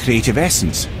Jotnar creative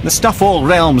essence, the stuff all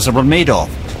realms were made of.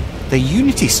 The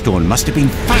Unity Stone must have been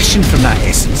fashioned from that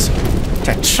essence.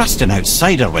 To trust an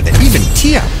outsider with it, even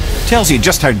Tyr, tells you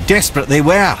just how desperate they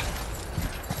were.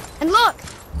 And look,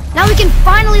 Now we can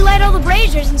finally light all the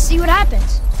braziers and see what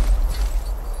happens.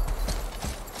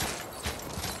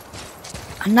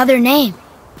 Another name.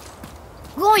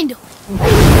 Gloindor.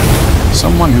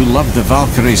 Someone who loved the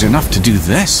Valkyries enough to do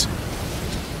this?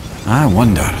 I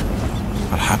wonder.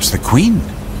 Perhaps the Queen?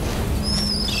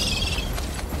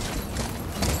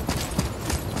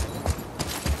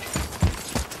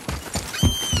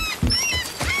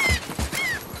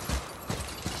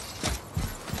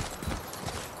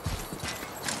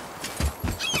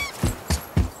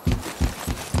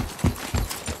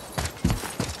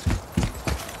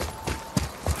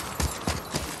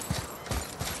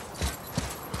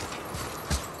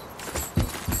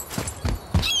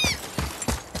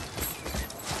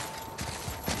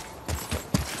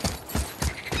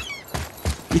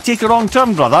 You take a wrong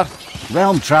turn, brother.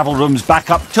 Realm travel room's back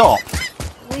up top.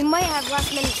 We might have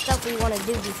last minute stuff we want to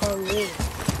do before we leave.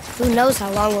 Who knows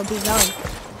how long we'll be gone.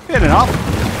 Fair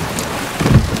enough.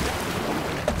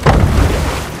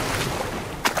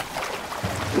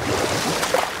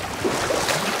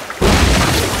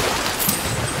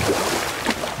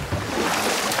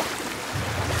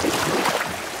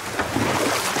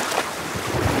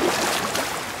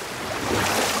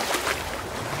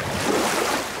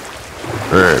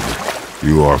 Ed,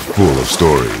 you are full of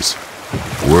stories.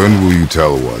 When will you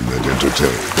tell one that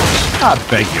entertains? I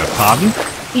beg your pardon?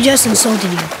 He just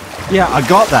insulted you. Yeah, I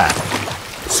got that.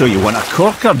 So you want a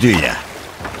corker, do you?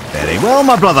 Very well,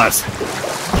 my brothers.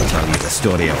 I'll tell you the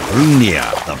story of Hrungnir,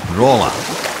 the brawler.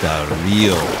 The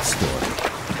real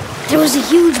story. There was a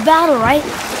huge battle, right?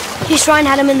 His shrine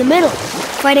had him in the middle,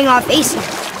 fighting off Aesir.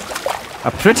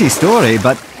 A pretty story,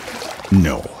 but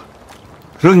no.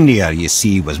 Hrungnir, you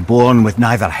see, was born with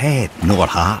neither head nor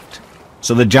heart.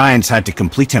 So the giants had to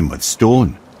complete him with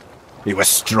stone. He was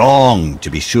strong,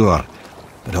 to be sure,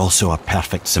 but also a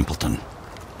perfect simpleton.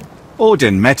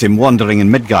 Odin met him wandering in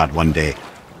Midgard one day,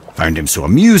 found him so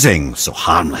amusing, so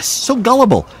harmless, so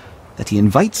gullible, that he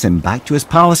invites him back to his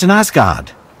palace in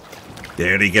Asgard.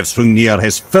 There he gives Hrungnir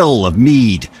his fill of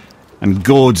mead, and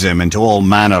goads him into all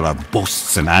manner of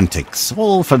boasts and antics,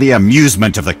 all for the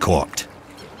amusement of the court.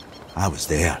 I was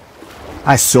there.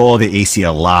 I saw the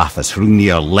Aesir laugh as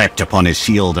Hrungnir leapt upon his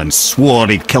shield and swore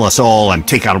he'd kill us all and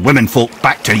take our womenfolk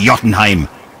back to Jotunheim.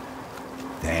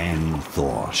 Then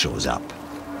Thor shows up.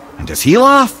 And does he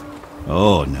laugh?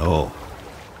 Oh no.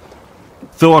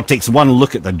 Thor takes one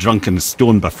look at the drunken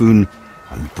stone buffoon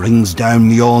and brings down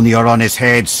Mjolnir on his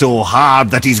head so hard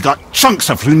that he's got chunks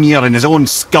of Hrungnir in his own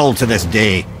skull to this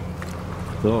day.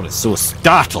 Thor is so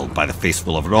startled by the face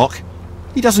full of rock,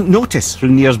 he doesn't notice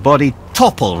Hrungnir's body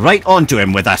topple right onto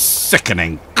him with a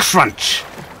sickening crunch.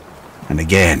 And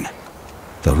again,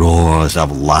 the roars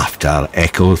of laughter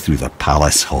echo through the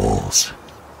palace halls.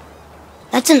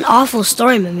 That's an awful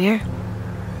story, Mimir.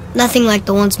 Nothing like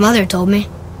the ones Mother told me.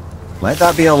 Let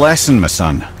that be a lesson, my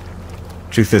son.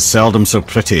 Truth is seldom so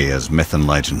pretty as myth and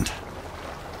legend.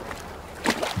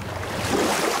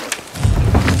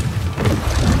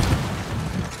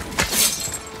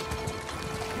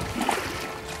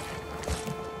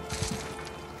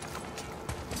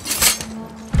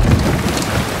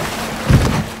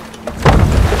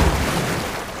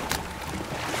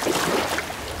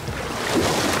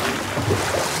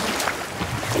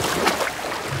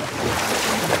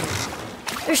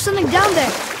 There's something down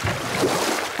there.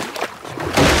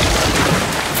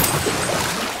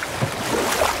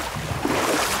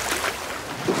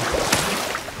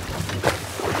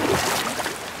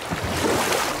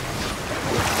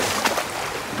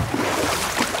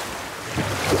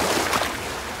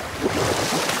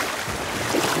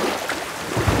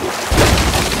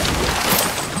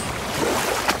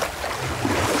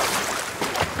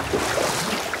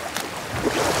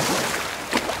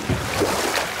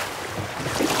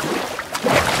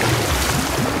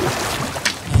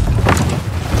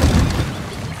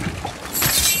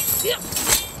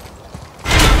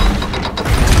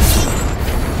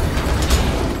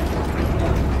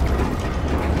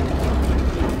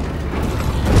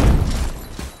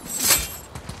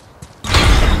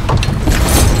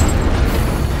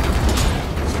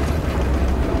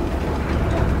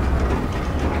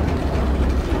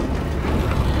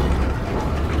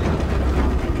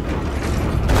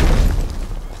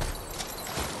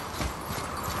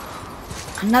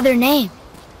 Another name.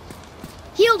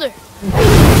 Hildur!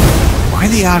 Why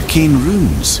the arcane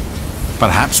runes?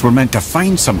 Perhaps we're meant to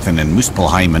find something in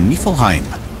Muspelheim and Niflheim.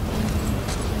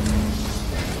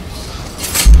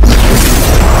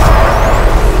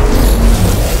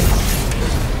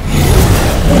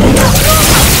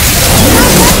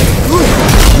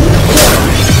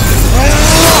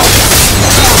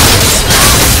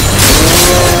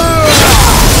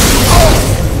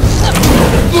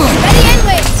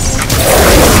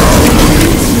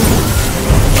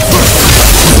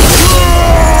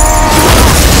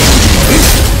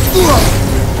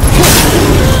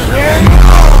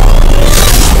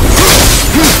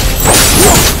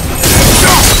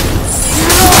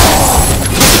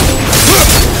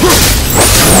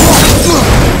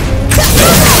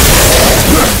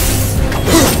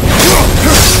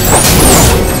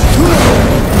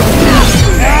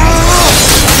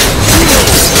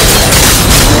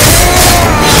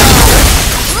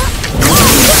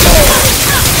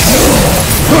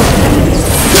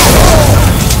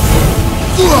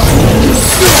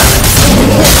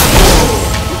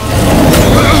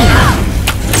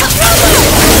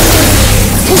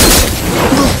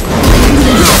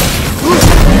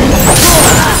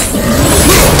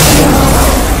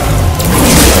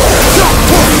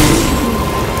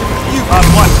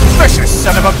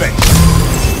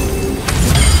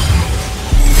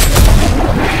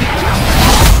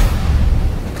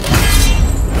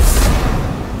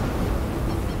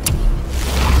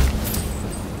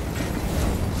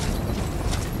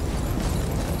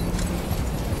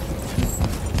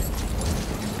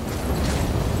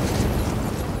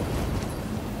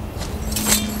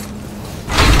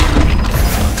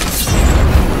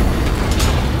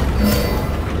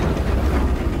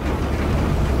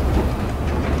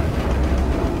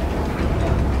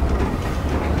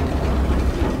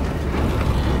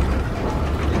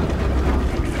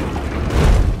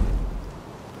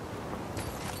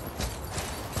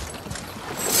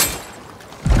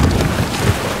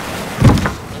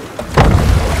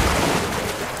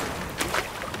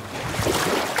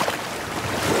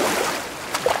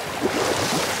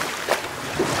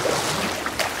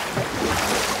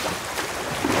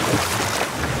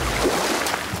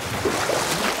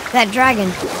 That dragon,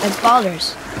 that's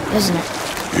Baldur's, isn't it?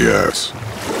 Yes.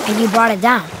 And you brought it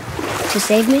down to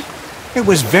save me? It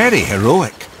was very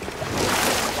heroic.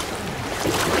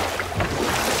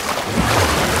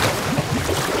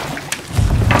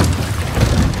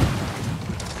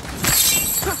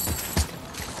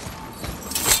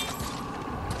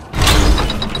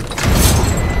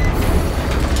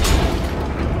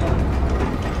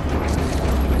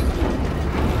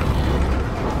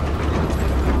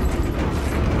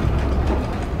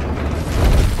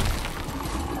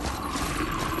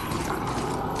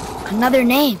 Another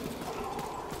name.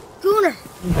 Gunnar.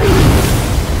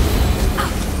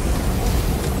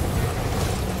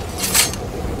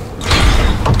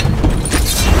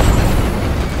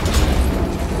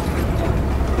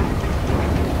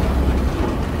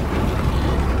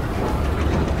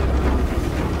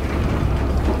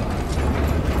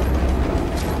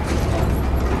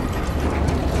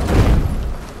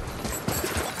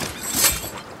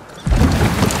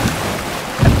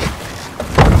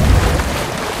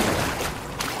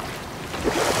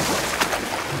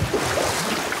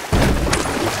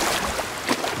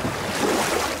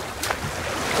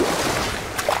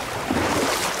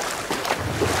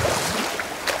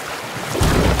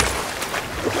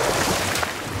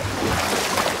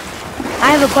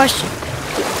 I have a question.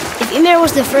 If Ymir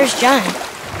was the first giant,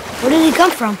 where did he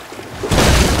come from?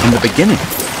 In the beginning,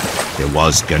 there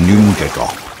was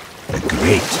Ganungagop, the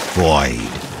Great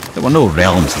Void. There were no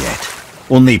realms yet,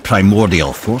 only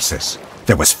primordial forces.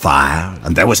 There was fire,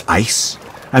 and there was ice,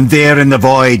 and there in the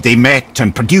void they met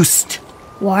and produced...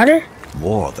 Water?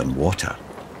 more than water.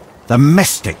 The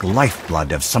mystic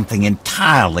lifeblood of something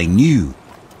entirely new.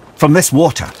 From this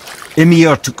water,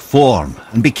 Ymir took form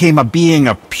and became a being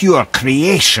of pure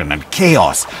creation and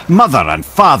chaos, mother and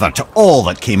father to all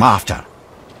that came after.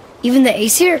 Even the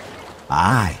Aesir?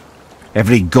 Aye.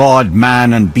 Every god,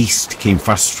 man and beast came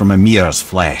first from Ymir's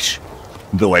flesh.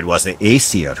 Though it was the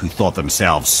Aesir who thought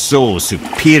themselves so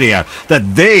superior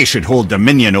that they should hold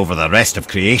dominion over the rest of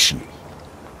creation.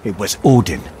 It was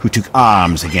Odin who took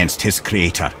arms against his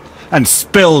creator and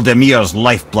spilled Ymir's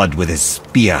lifeblood with his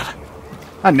spear.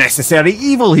 A necessary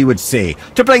evil, he would say,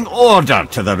 to bring order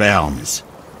to the realms.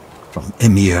 From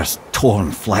Ymir's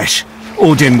torn flesh,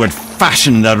 Odin would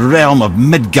fashion the realm of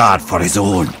Midgard for his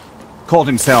own. Called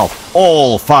himself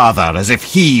All-Father, as if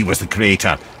he was the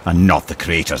creator, and not the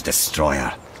creator's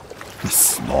destroyer. A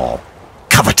small,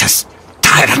 covetous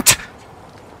tyrant!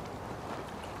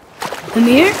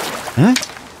 Ymir? Huh?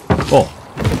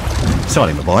 Oh,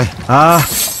 sorry, my boy.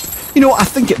 You know, I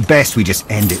think it best we just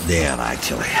end it there,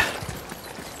 actually.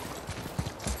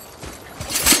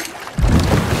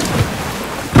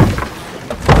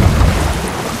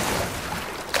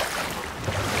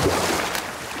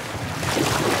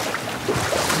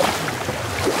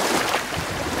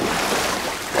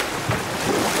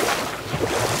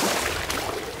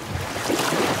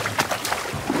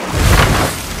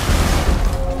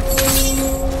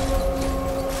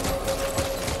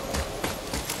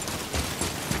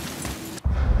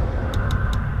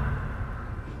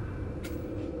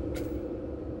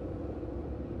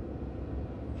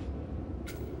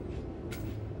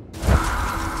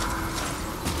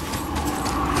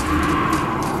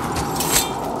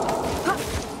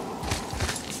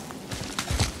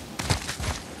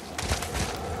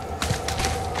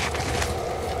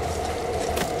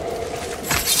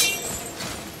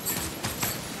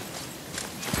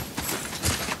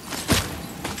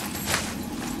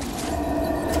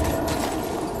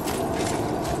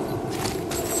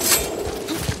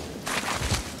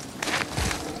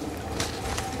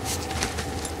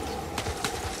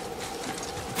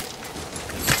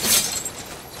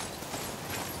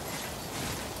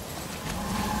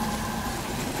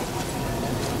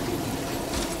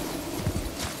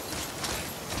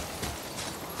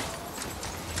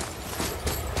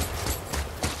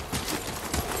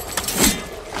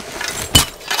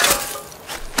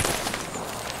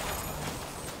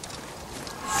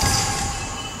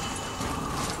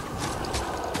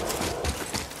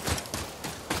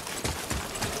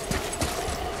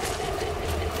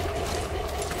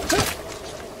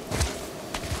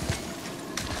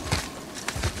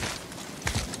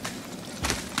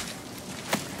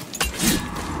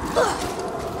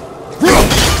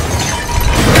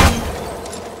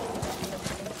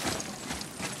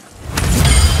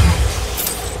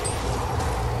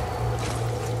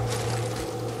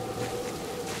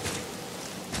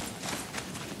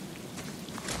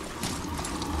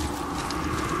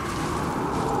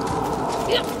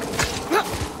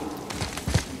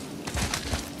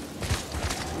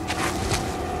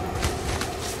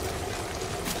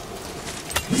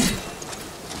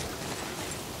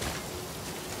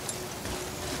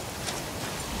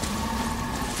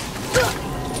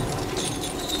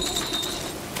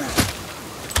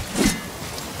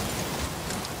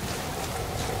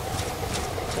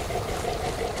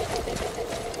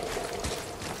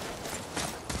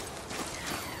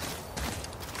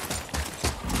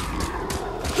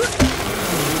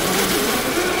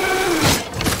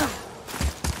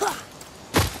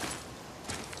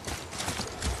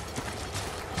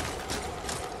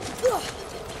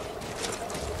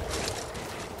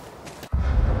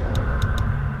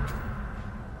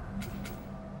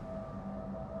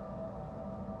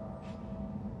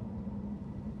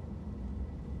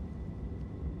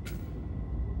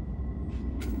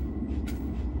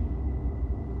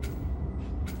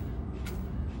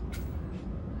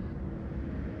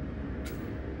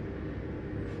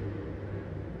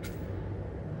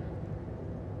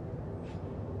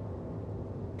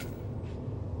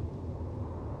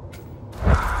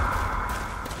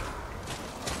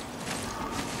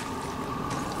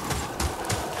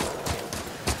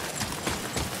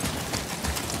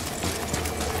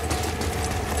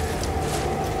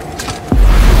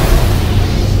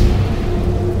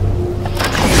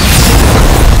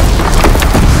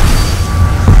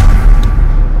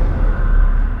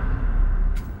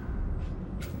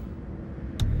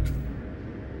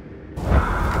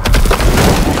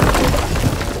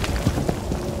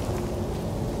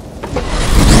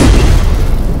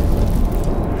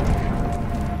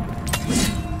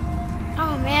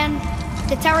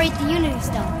 ate the Unity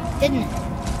Stone, didn't it?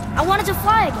 I wanted to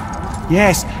fly again.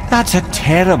 Yes, that's a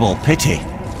terrible pity.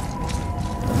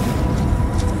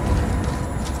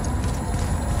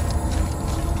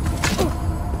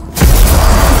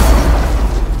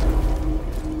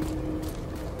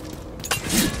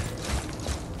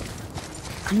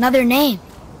 Another name.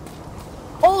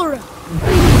 Ulrich.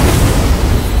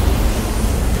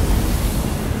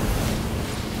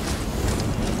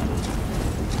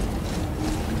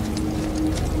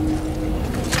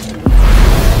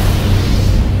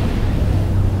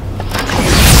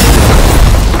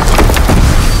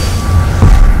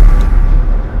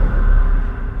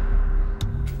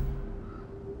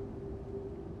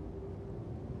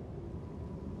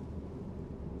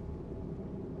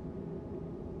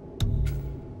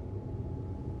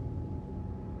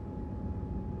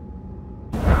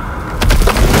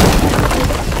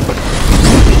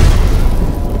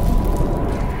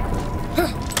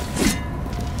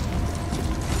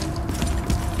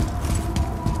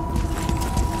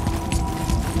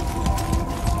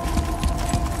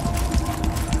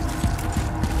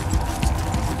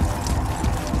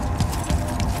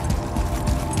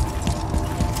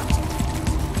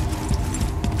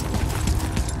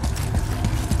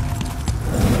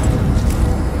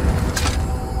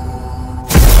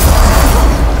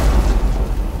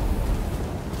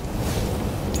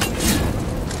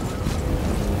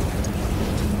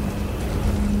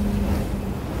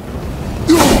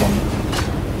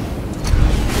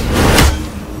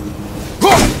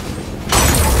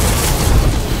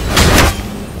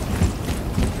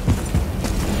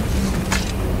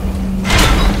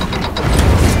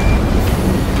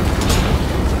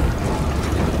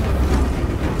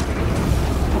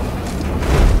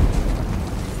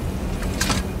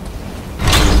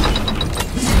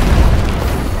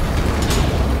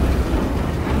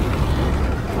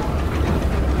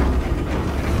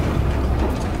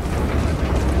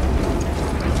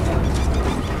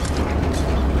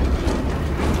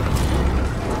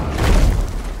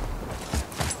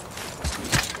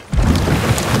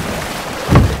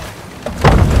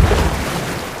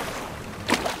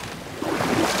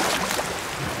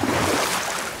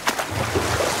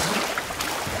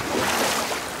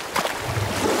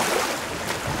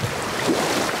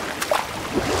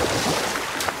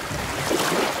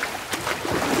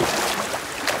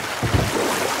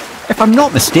 If I'm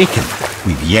not mistaken,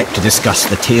 we've yet to discuss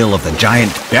the tale of the giant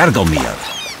Bergelmir.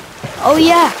 Oh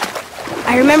yeah,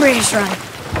 I remember his shrine.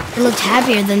 It looked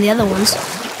happier than the other ones.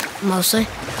 Mostly.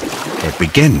 It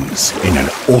begins in an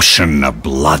ocean of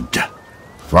blood.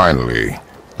 Finally,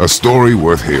 a story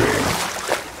worth hearing.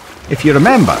 If you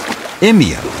remember,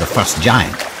 Ymir, the first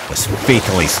giant, was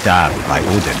fatally stabbed by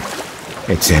Odin.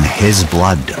 It's in his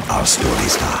blood our story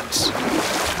starts.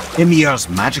 Ymir's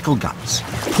magical guts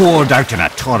poured out in a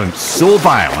torrent so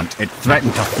violent it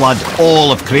threatened to flood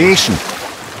all of creation.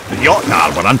 The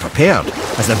Jotnar were unprepared,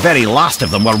 as the very last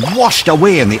of them were washed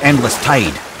away in the endless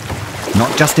tide.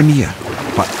 Not just Ymir,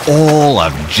 but all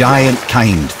of giant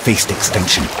kind faced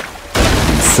extinction.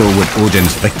 And so would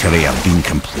Odin's victory have been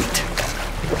complete.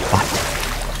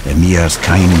 But Ymir's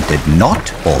kind did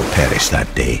not all perish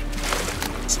that day.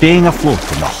 Staying afloat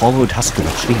in the hollowed husk of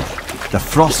a tree, the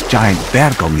frost giant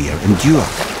Bergelmir endured,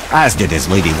 as did his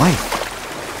lady wife.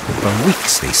 For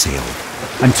weeks they sailed,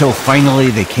 until finally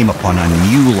they came upon a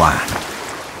new land.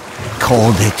 They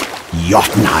called it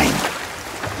Jotunheim.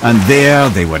 And there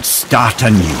they would start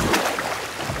anew.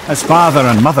 As father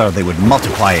and mother they would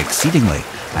multiply exceedingly,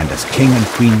 and as king and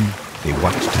queen they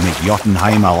worked to make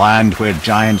Jotunheim a land where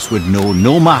giants would know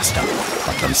no master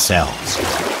but themselves.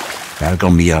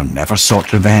 Bergelmir never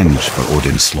sought revenge for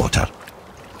Odin's slaughter.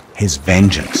 His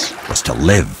vengeance was to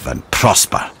live and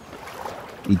prosper.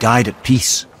 He died at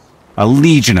peace, a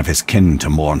legion of his kin to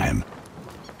mourn him.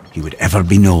 He would ever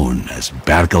be known as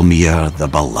Bergelmir the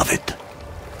Beloved.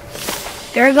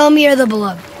 Bergelmir the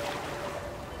Beloved.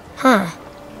 Huh.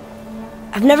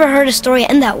 I've never heard a story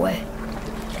end that way.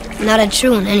 Not a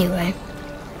true one, anyway.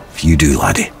 If you do,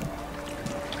 laddie.